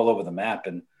 we're all over the map,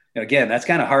 and again, that's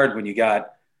kind of hard when you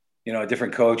got a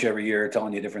different coach every year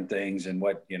telling you different things and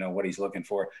what he's looking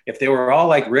for. If they were all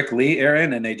like Rick Lee,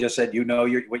 Aaron, and they just said,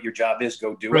 what your job is,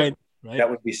 go do it. Right.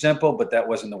 That would be simple, but that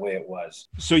wasn't the way it was.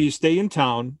 So you stay in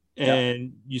town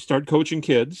and you start coaching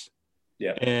kids.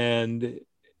 Yeah. And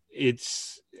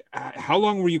it's how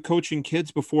long were you coaching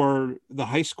kids before the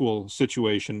high school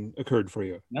situation occurred for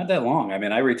you? Not that long. I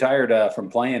mean, I retired from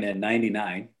playing in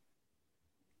 '99,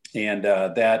 and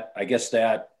that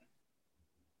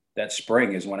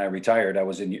spring is when I retired. I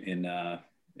was when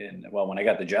I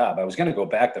got the job, I was going to go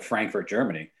back to Frankfurt,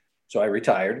 Germany. So I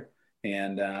retired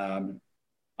and.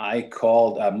 I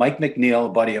called Mike McNeil, a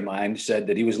buddy of mine, said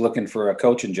that he was looking for a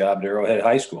coaching job at Arrowhead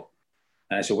High School.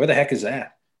 And I said, "Where the heck is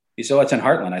that?" He said, "Oh, it's in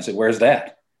Heartland." I said, "Where's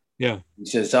that?" Yeah. He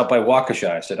says, "It's out by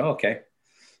Waukesha." I said, "Oh, okay."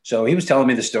 So he was telling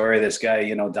me the story of this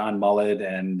guy, Don Mullet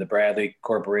and the Bradley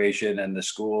Corporation and the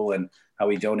school and how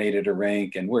he donated a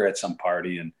rink and we're at some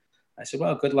party. And I said,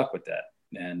 "Well, good luck with that."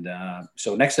 And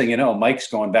so next thing you know, Mike's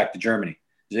going back to Germany.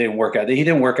 He didn't work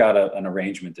out an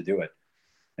arrangement to do it.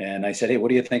 And I said, hey, what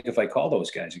do you think if I call those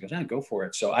guys? He goes, go for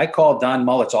it. So I called Don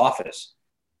Mullet's office,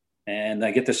 and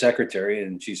I get the secretary,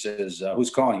 and she says, who's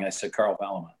calling? I said, Carl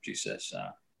Valamon. She says,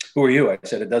 who are you? I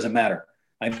said, it doesn't matter.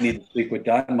 I need to speak with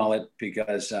Don Mullet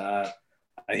because I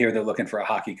hear they're looking for a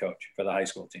hockey coach for the high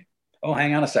school team. Oh,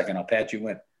 hang on a second. I'll patch you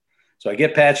in. So I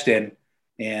get patched in,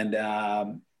 and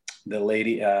the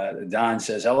lady, Don,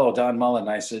 says, hello, Don Mullet.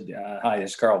 And I said, hi,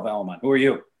 it's Carl Valamon. Who are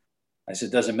you? I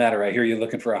said, doesn't matter. I hear you're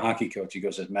looking for a hockey coach. He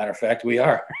goes, as a matter of fact, we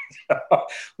are.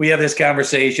 We have this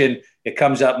conversation. It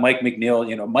comes up, Mike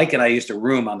McNeil. Mike and I used to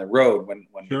room on the road when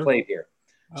we played here.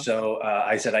 Oh. So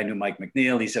I said, I knew Mike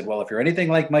McNeil. He said, well, if you're anything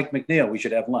like Mike McNeil, we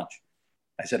should have lunch.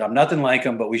 I said, I'm nothing like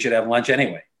him, but we should have lunch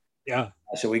anyway. Yeah.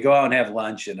 So we go out and have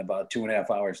lunch. And about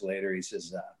 2.5 hours later, he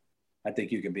says, I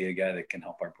think you can be a guy that can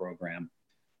help our program.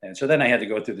 And so then I had to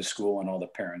go through the school and all the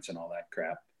parents and all that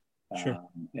crap. Sure.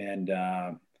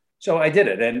 So I did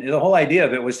it. And the whole idea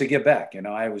of it was to give back.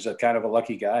 I was a kind of a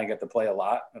lucky guy. I got to play a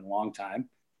lot and a long time.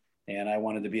 And I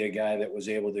wanted to be a guy that was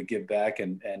able to give back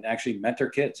and actually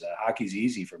mentor kids. Hockey's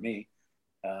easy for me.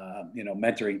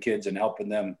 Mentoring kids and helping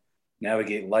them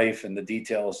navigate life and the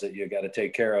details that you got to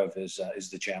take care of is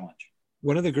the challenge.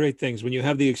 One of the great things when you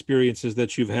have the experiences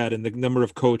that you've had and the number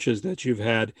of coaches that you've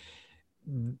had,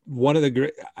 one of the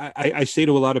great, I say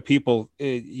to a lot of people,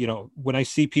 when I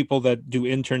see people that do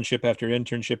internship after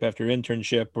internship after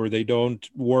internship, or they don't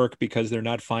work because they're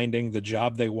not finding the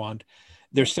job they want,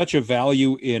 there's such a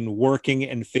value in working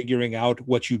and figuring out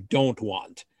what you don't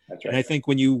want. That's right. And I think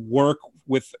when you work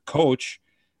with a coach,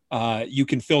 you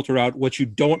can filter out what you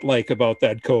don't like about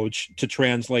that coach to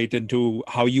translate into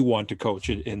how you want to coach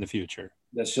in the future.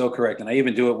 That's so correct. And I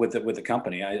even do it with the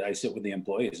company. I sit with the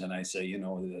employees and I say,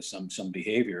 there's some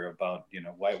behavior about,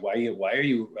 why are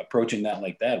you approaching that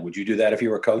like that? Would you do that if you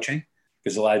were coaching?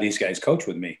 Because a lot of these guys coach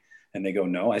with me and they go,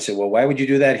 no. I said, well, why would you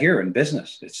do that here in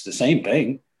business? It's the same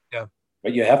thing. Yeah.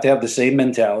 But you have to have the same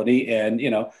mentality. And,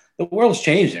 the world's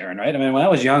changed, Aaron, right? I mean, when I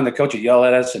was young, the coach would yell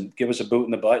at us and give us a boot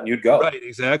in the butt and you'd go. Right,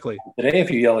 exactly. Today,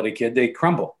 if you yell at a kid, they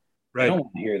crumble. Right. They don't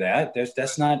want to hear that.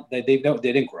 That's not, they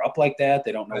didn't grow up like that.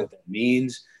 They don't know what that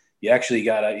means. You actually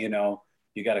gotta, you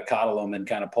gotta coddle them and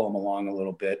kind of pull them along a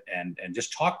little bit and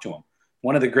just talk to them.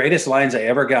 One of the greatest lines I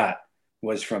ever got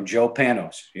was from Joe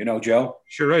Panos. You know Joe?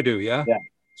 Sure, I do. Yeah. Yeah.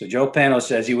 So Joe Panos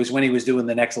says when he was doing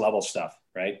the next level stuff,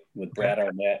 right, with Brad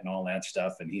Arnett and all that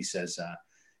stuff, and he says,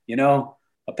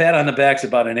 a pat on the back's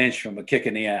about an inch from a kick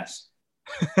in the ass.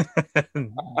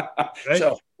 Right?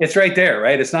 So it's right there,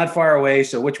 right? It's not far away.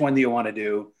 So which one do you want to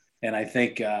do? And I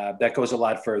think that goes a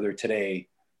lot further today,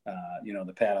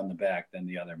 the pat on the back than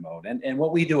the other mode. And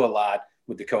what we do a lot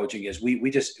with the coaching is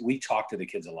we talk to the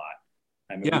kids a lot.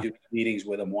 I mean, we do meetings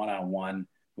with them one-on-one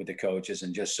with the coaches,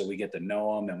 and just so we get to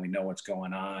know them and we know what's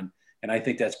going on. And I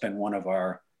think that's been one of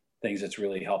our things that's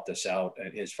really helped us out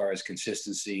as far as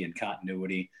consistency and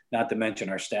continuity, not to mention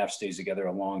our staff stays together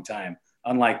a long time.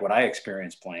 Unlike what I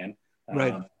experienced playing,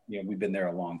 right. We've been there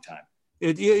a long time.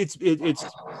 It's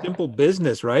simple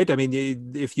business, right? I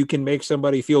mean, if you can make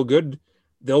somebody feel good,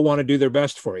 they'll want to do their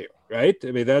best for you, right?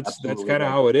 I mean, that's kind of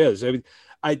how it is. I mean,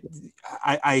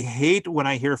 I hate when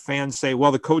I hear fans say,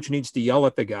 well, the coach needs to yell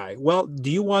at the guy. Well, do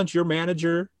you want your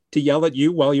manager to yell at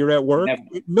you while you're at work?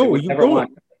 No, you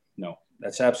don't. No.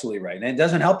 That's absolutely right. And it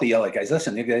doesn't help to yell at guys.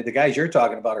 Listen, the guys you're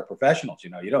talking about are professionals. You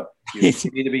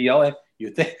need to be yelling. You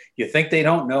think they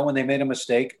don't know when they made a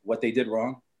mistake, what they did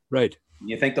wrong? Right.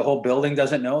 You think the whole building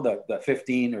doesn't know, the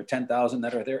 15 or 10,000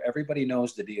 that are there? Everybody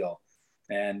knows the deal.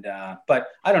 And, but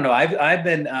I don't know.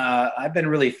 I've been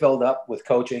really filled up with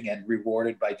coaching and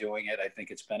rewarded by doing it. I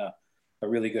think it's been a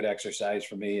really good exercise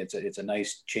for me. It's a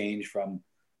nice change from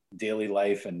daily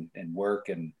life and work.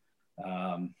 And,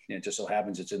 it just so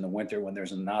happens it's in the winter when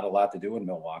there's not a lot to do in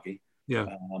Milwaukee. Yeah.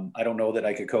 I don't know that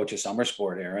I could coach a summer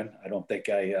sport, Aaron. I don't think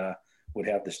I would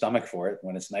have the stomach for it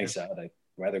when it's nice out. I'd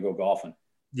rather go golfing.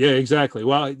 Yeah, exactly.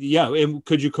 Well, yeah. And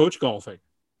could you coach golfing?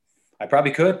 I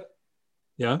probably could.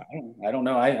 Yeah. I don't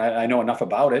know. I know enough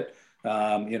about it.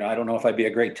 I don't know if I'd be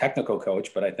a great technical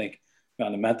coach, but I think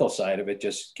on the mental side of it,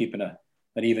 just keeping an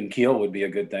even keel would be a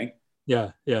good thing.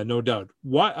 Yeah. Yeah, no doubt.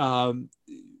 What, how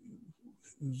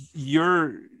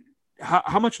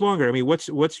much longer? I mean,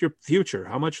 what's your future?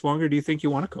 How much longer do you think you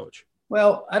want to coach?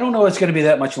 Well, I don't know it's going to be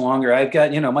that much longer. I've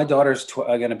got, my daughter's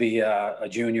going to be a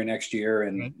junior next year,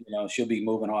 and she'll be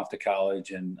moving off to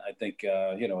college. And I think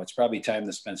it's probably time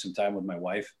to spend some time with my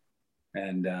wife.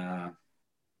 And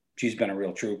she's been a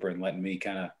real trooper in letting me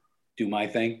kind of do my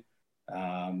thing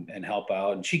and help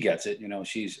out. And she gets it.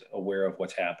 She's aware of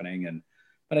what's happening.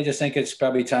 But I just think it's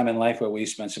probably time in life where we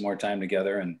spend some more time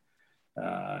together and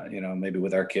maybe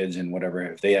with our kids and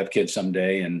whatever, if they have kids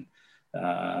someday. And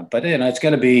But it's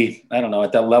going to be, I don't know,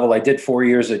 at that level. I did 4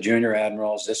 years at Junior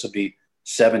Admirals. This will be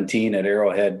 17 at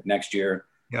Arrowhead next year.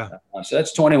 Yeah. So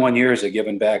that's 21 years of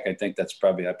giving back. I think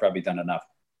I've probably done enough.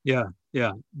 Yeah.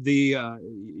 Yeah.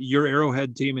 Your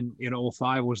Arrowhead team in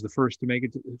 05 was the first to make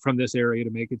it from this area to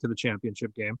make it to the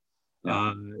championship game.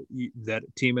 Yeah. That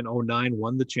team in 09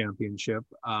 won the championship.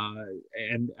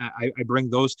 And I bring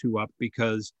those two up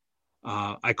because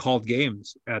I called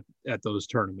games at those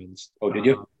tournaments. Oh, did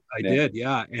you? I did.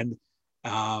 Yeah. And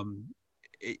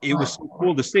it was so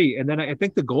cool to see. And then I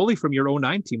think the goalie from your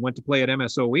 09 team went to play at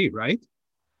MSOE, right?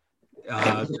 He's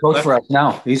a coach for us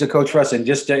now. He's a coach for us. And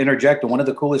just to interject, one of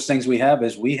the coolest things we have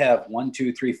is we have 1,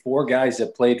 2, 3, 4 guys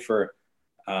that played for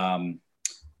the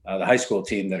high school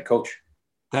team that coach.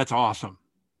 That's awesome.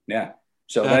 Yeah.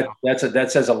 So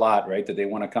that says a lot, right? That they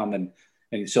want to come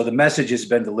and so the message has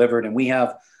been delivered. And we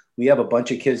have a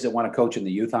bunch of kids that want to coach in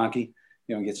the youth hockey.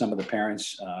 Get some of the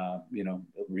parents,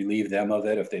 relieve them of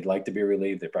it. If they'd like to be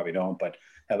relieved, they probably don't, but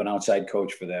have an outside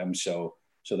coach for them. So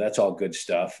that's all good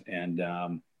stuff. And,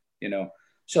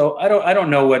 so I don't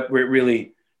know what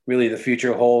really the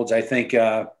future holds. I think,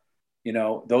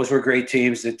 those were great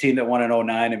teams. The team that won in 09,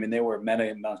 I mean, they were many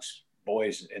amongst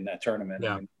boys in that tournament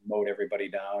and mowed everybody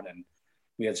down. And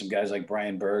we had some guys like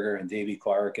Brian Berger and Davey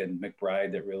Clark and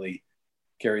McBride that really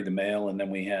carried the mail. And then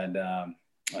we had,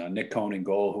 Nick Cohn in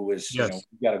goal, who was, you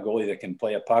got a goalie that can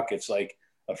play a puck. It's like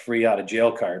a free out of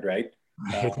jail card, right?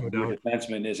 Your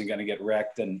defenseman isn't going to get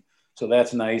wrecked. And so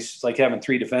that's nice. It's like having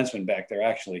 3 defensemen back there,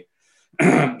 actually.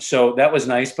 So that was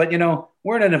nice. But,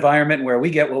 we're in an environment where we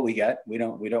get what we get. We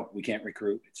can't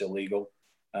recruit. It's illegal.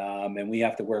 And we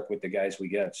have to work with the guys we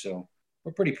get. So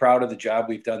we're pretty proud of the job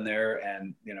we've done there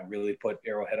and, really put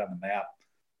Arrowhead on the map.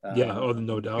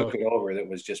 No doubt. Took it over. That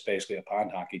was just basically a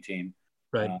pond hockey team.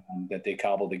 Right. That they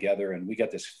cobbled together. And we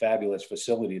got this fabulous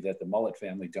facility that the Mullet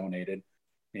family donated.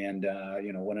 And,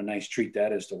 what a nice treat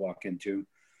that is to walk into.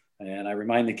 And I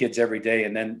remind the kids every day.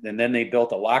 And then they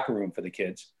built a locker room for the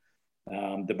kids.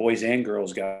 The boys and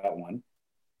girls got one.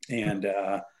 And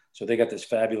so they got this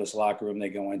fabulous locker room they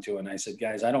go into. And I said,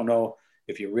 guys, I don't know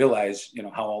if you realize,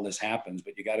 how all this happens,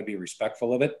 but you got to be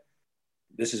respectful of it.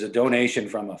 This is a donation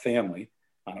from a family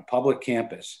on a public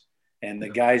campus. And the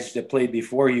guys that played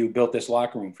before you built this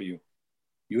locker room for you.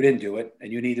 You didn't do it,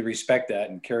 and you need to respect that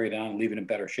and carry it on and leave it in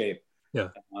better shape. Yeah.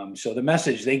 So the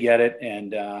message, they get it,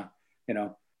 and I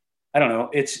don't know.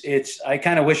 It's. I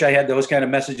kind of wish I had those kind of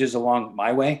messages along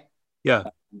my way. Yeah.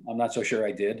 I'm not so sure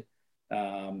I did,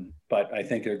 but I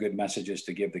think they're good messages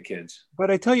to give the kids.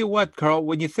 But I tell you what, Carl,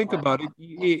 when you think about it,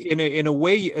 in a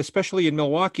way, especially in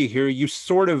Milwaukee here, you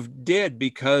sort of did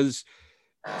because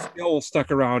Phil stuck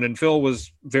around, and Phil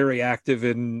was very active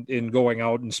in going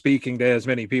out and speaking to as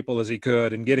many people as he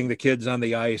could and getting the kids on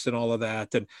the ice and all of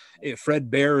that. And Fred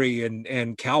Berry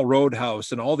and Cal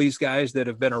Roadhouse and all these guys that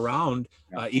have been around,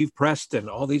 Eve Preston,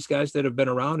 all these guys that have been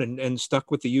around and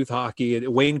stuck with the youth hockey,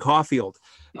 Wayne Caulfield,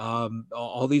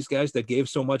 all these guys that gave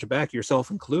so much back, yourself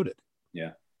included.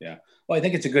 Yeah. Yeah. Well, I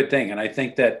think it's a good thing. And I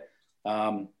think that,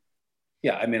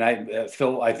 I mean,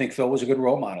 I think Phil was a good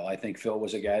role model. I think Phil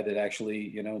was a guy that actually,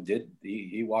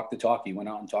 he walked the talk. He went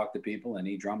out and talked to people and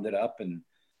he drummed it up and,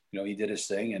 he did his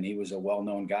thing and he was a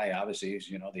well-known guy. Obviously, he's,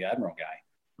 the Admiral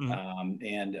guy.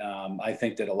 Mm-hmm. I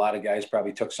think that a lot of guys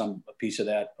probably took a piece of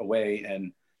that away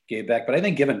and gave back. But I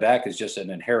think giving back is just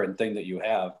an inherent thing that you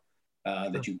have,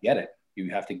 that you get it. You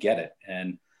have to get it.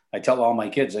 And I tell all my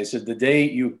kids, I said, the day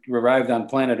you arrived on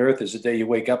planet Earth is the day you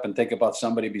wake up and think about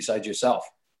somebody besides yourself.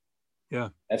 Yeah,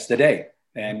 that's the day.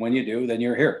 And when you do, then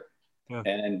you're here. Yeah.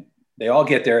 And they all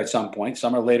get there at some point.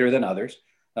 Some are later than others.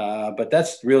 But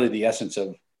that's really the essence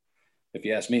of, if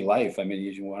you ask me, life. I mean,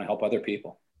 you want to help other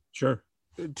people. Sure.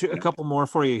 A couple more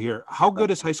for you here. How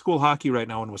good is high school hockey right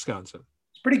now in Wisconsin?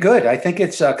 It's pretty good. I think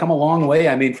it's come a long way.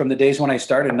 I mean, from the days when I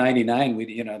started in 99,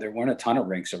 there weren't a ton of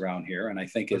rinks around here. And I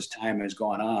think as time has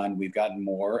gone on, we've gotten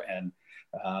more. And,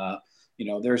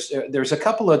 there's a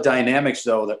couple of dynamics,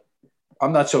 though, that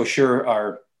I'm not so sure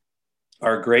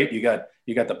are great. You got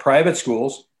the private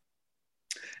schools,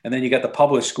 and then you got the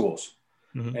public schools.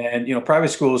 Mm-hmm. And private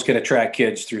schools can attract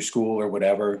kids through school or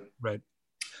whatever. Right.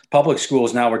 Public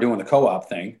schools now we're doing the co-op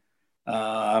thing,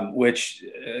 which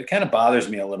kind of bothers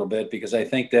me a little bit because I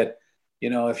think that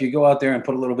if you go out there and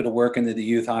put a little bit of work into the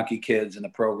youth hockey kids and the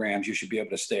programs, you should be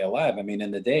able to stay alive. I mean,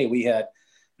 in the day we had,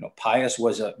 Pius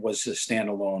was a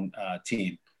standalone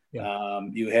team. Yeah.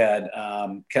 You had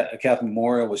Catholic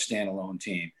Memorial was standalone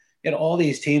team. You had all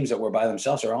these teams that were by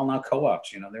themselves are all now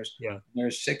co-ops.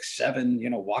 There's 6, 7.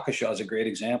 Waukesha is a great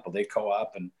example. They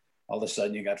co-op, and all of a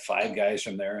sudden you got 5 guys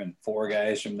from there and 4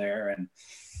 guys from there, and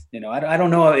I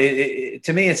don't know.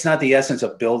 To me, it's not the essence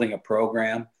of building a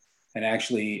program and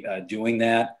actually doing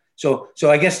that. So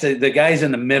I guess the guys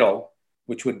in the middle,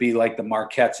 which would be like the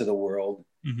Marquettes of the world,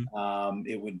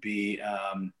 it would be,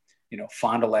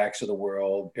 Fond du Lacs of the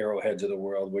world, Arrowheads of the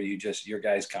world, where your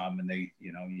guys come and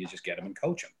you just get them and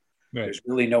coach them. Right. There's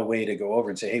really no way to go over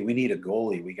and say, hey, we need a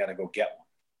goalie. We got to go get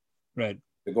one. Right.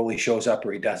 The goalie shows up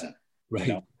or he doesn't.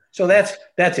 Right. So that's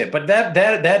it. But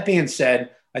that being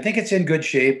said, I think it's in good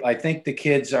shape. I think the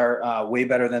kids are way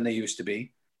better than they used to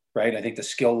be. Right. I think the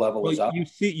skill level is up.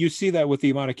 You see that with the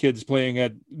amount of kids playing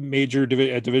at major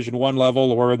at Division I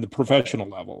level or in the professional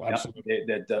level. Absolutely.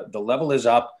 The level is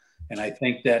up. And I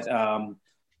think that,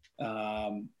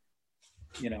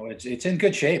 it's in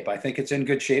good shape. I think it's in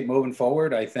good shape moving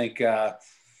forward. I think,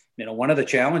 one of the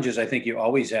challenges I think you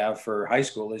always have for high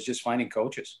school is just finding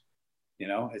coaches.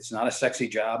 It's not a sexy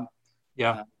job.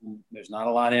 Yeah. There's not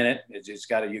a lot in it. It's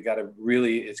got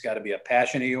to be a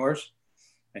passion of yours,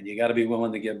 and you got to be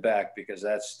willing to give back, because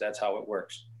that's how it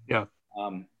works. Yeah.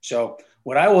 So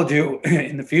what I will do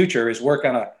in the future is work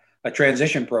on a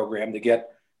transition program to get,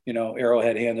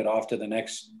 Arrowhead handed off to the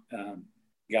next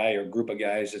guy or group of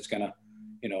guys that's going to,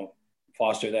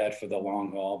 foster that for the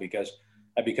long haul, because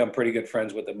I've become pretty good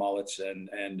friends with the Mullets,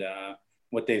 and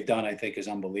what they've done, I think, is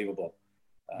unbelievable.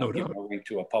 No doubt. Going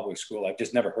to a public school. I've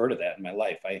just never heard of that in my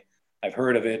life. I've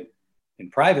heard of it in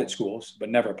private schools, but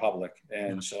never public.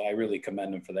 And so I really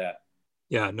commend them for that.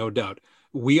 Yeah, no doubt.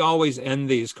 We always end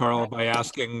these, Carl, by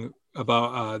asking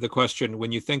about the question,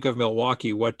 when you think of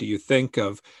Milwaukee, what do you think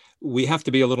of? We have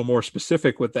to be a little more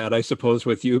specific with that, I suppose,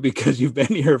 with you, because you've been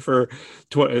here for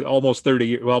almost 30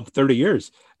 years. Well, 30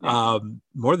 years,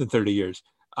 more than 30 years.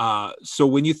 So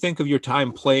when you think of your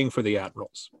time playing for the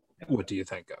Admirals, what do you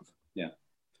think of? Yeah.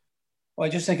 Well, I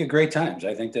just think of great times.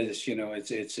 I think that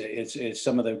it's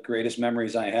some of the greatest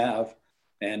memories I have,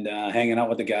 and hanging out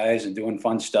with the guys and doing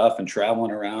fun stuff and traveling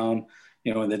around.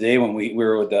 In the day when we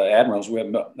were with the Admirals, we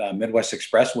had Midwest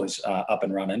Express was up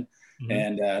and running.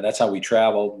 And that's how we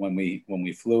traveled when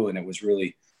we flew, and it was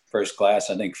really first class.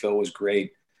 I think Phil was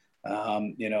great.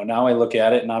 Now I look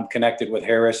at it and I'm connected with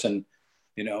Harris, and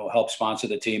help sponsor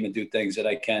the team and do things that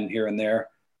I can here and there.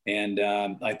 And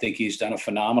I think he's done a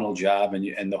phenomenal job,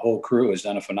 and the whole crew has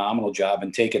done a phenomenal job,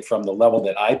 and take it from the level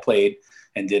that I played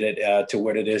and did it to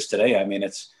what it is today. I mean,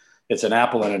 it's an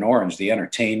apple and an orange. The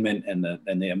entertainment and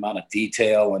the amount of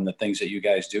detail and the things that you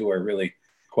guys do are really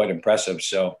quite impressive.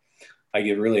 So I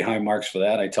give really high marks for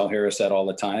that. I tell Harris that all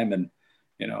the time. And,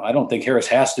 I don't think Harris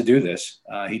has to do this.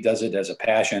 He does it as a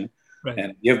passion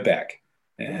and give back.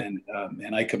 And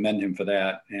I commend him for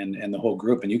that, and the whole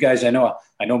group. And you guys, I know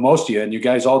most of you, and you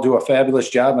guys all do a fabulous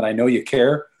job, and I know you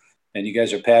care, and you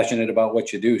guys are passionate about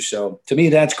what you do. So to me,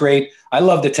 that's great. I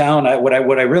love the town. What I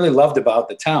really loved about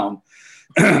the town,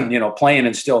 playing,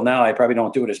 and still now, I probably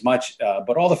don't do it as much,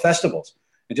 but all the festivals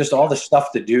and just all the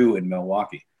stuff to do in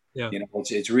Milwaukee. Yeah.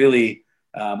 It's really,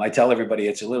 I tell everybody,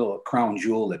 it's a little crown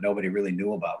jewel that nobody really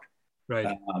knew about. Right.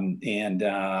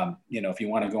 If you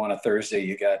want to go on a Thursday,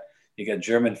 you got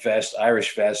German Fest,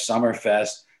 Irish Fest, Summer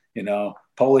Fest,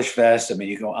 Polish Fest. I mean,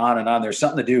 you go on and on. There's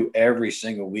something to do every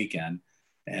single weekend.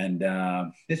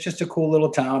 And it's just a cool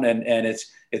little town. And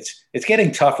it's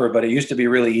getting tougher, but it used to be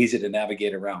really easy to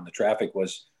navigate around. The traffic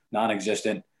was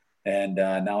non-existent, and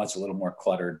now it's a little more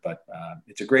cluttered. But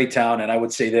it's a great town. And I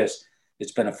would say this,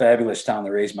 it's been a fabulous town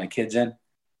to raise my kids in,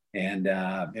 and,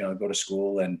 go to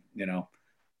school. And,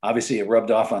 obviously it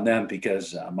rubbed off on them,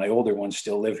 because my older ones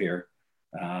still live here.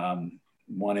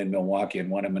 One in Milwaukee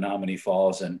and one in Menominee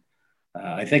Falls. And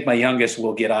I think my youngest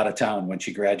will get out of town when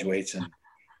she graduates and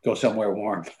go somewhere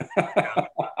warm.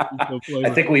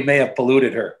 I think we may have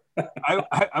polluted her.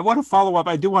 I want to follow up.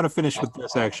 I do want to finish with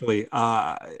this, actually.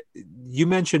 You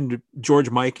mentioned George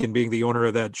Mikan being the owner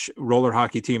of that roller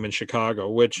hockey team in Chicago,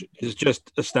 which is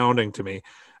just astounding to me.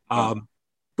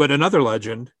 But another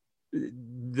legend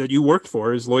that you worked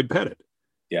for is Lloyd Pettit.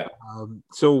 Yeah.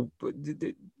 So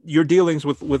your dealings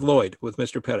with Lloyd, with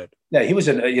Mr. Pettit. Yeah, he was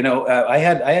I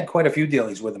had quite a few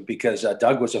dealings with him, because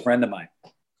Doug was a friend of mine.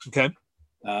 Okay.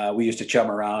 We used to chum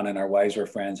around, and our wives were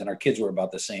friends, and our kids were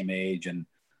about the same age. And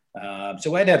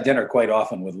so I'd have dinner quite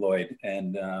often with Lloyd.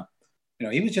 And,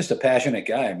 he was just a passionate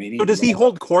guy. I mean, so does he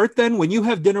hold court then when you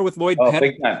have dinner with Lloyd Pettit?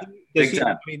 Big time. Big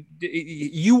time. I mean,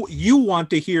 you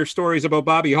want to hear stories about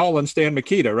Bobby Hull and Stan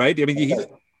Mikita, right? I mean,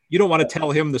 you don't want to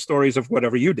tell him the stories of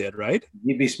whatever you did, right?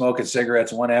 He'd be smoking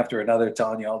cigarettes one after another,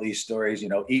 telling you all these stories.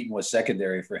 Eating was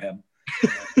secondary for him.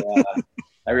 And,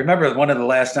 I remember one of the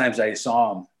last times I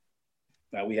saw him,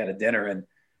 we had a dinner,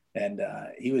 and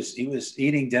he was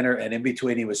eating dinner, and in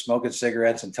between he was smoking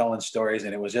cigarettes and telling stories.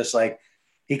 And it was just like,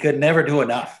 he could never do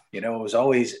enough. It was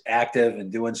always active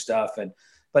and doing stuff.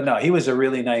 But no, he was a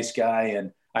really nice guy.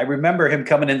 And I remember him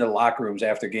coming into the locker rooms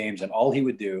after games, and all he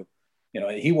would do,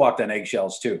 he walked on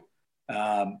eggshells too.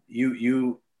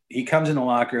 He comes in the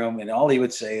locker room, and all he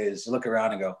would say is look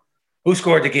around and go, "Who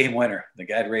scored the game winner?" The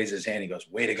guy'd raise his hand. He goes,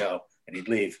 "Way to go." And he'd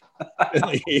leave.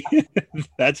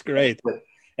 That's great.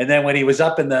 And then when he was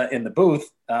up in the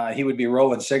booth, he would be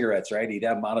rolling cigarettes, right? He'd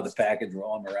have them out of the package,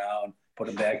 roll them around, put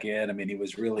them back in. I mean, he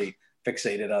was really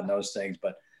fixated on those things.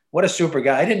 But what a super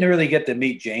guy. I didn't really get to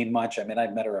meet Jane much. I mean,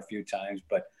 I've met her a few times,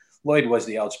 but Lloyd was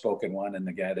the outspoken one and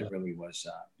the guy that really was,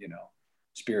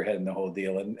 spearheading the whole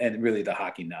deal and really the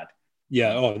hockey nut.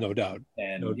 Yeah. Oh, no doubt.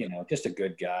 And, just a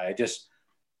good guy.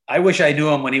 I wish I knew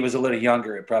him when he was a little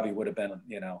younger. It probably would have been,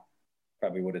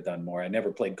 probably would have done more. I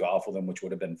never played golf with him, which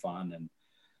would have been fun. And,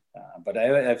 but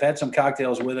I've had some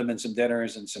cocktails with him and some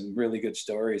dinners and some really good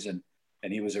stories. And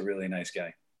he was a really nice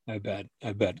guy. I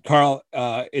bet. Carl,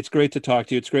 it's great to talk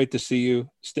to you. It's great to see you.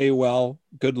 Stay well.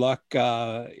 Good luck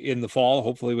in the fall.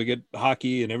 Hopefully we get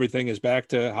hockey and everything is back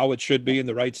to how it should be in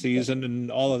the right season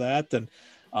and all of that. And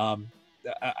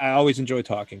I always enjoy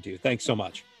talking to you. Thanks so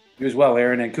much. You as well,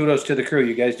 Aaron, and kudos to the crew.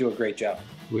 You guys do a great job.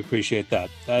 We appreciate that.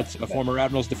 That's a former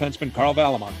Admirals defenseman, Carl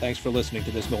Valamon. Thanks for listening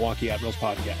to this Milwaukee Admirals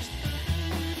podcast.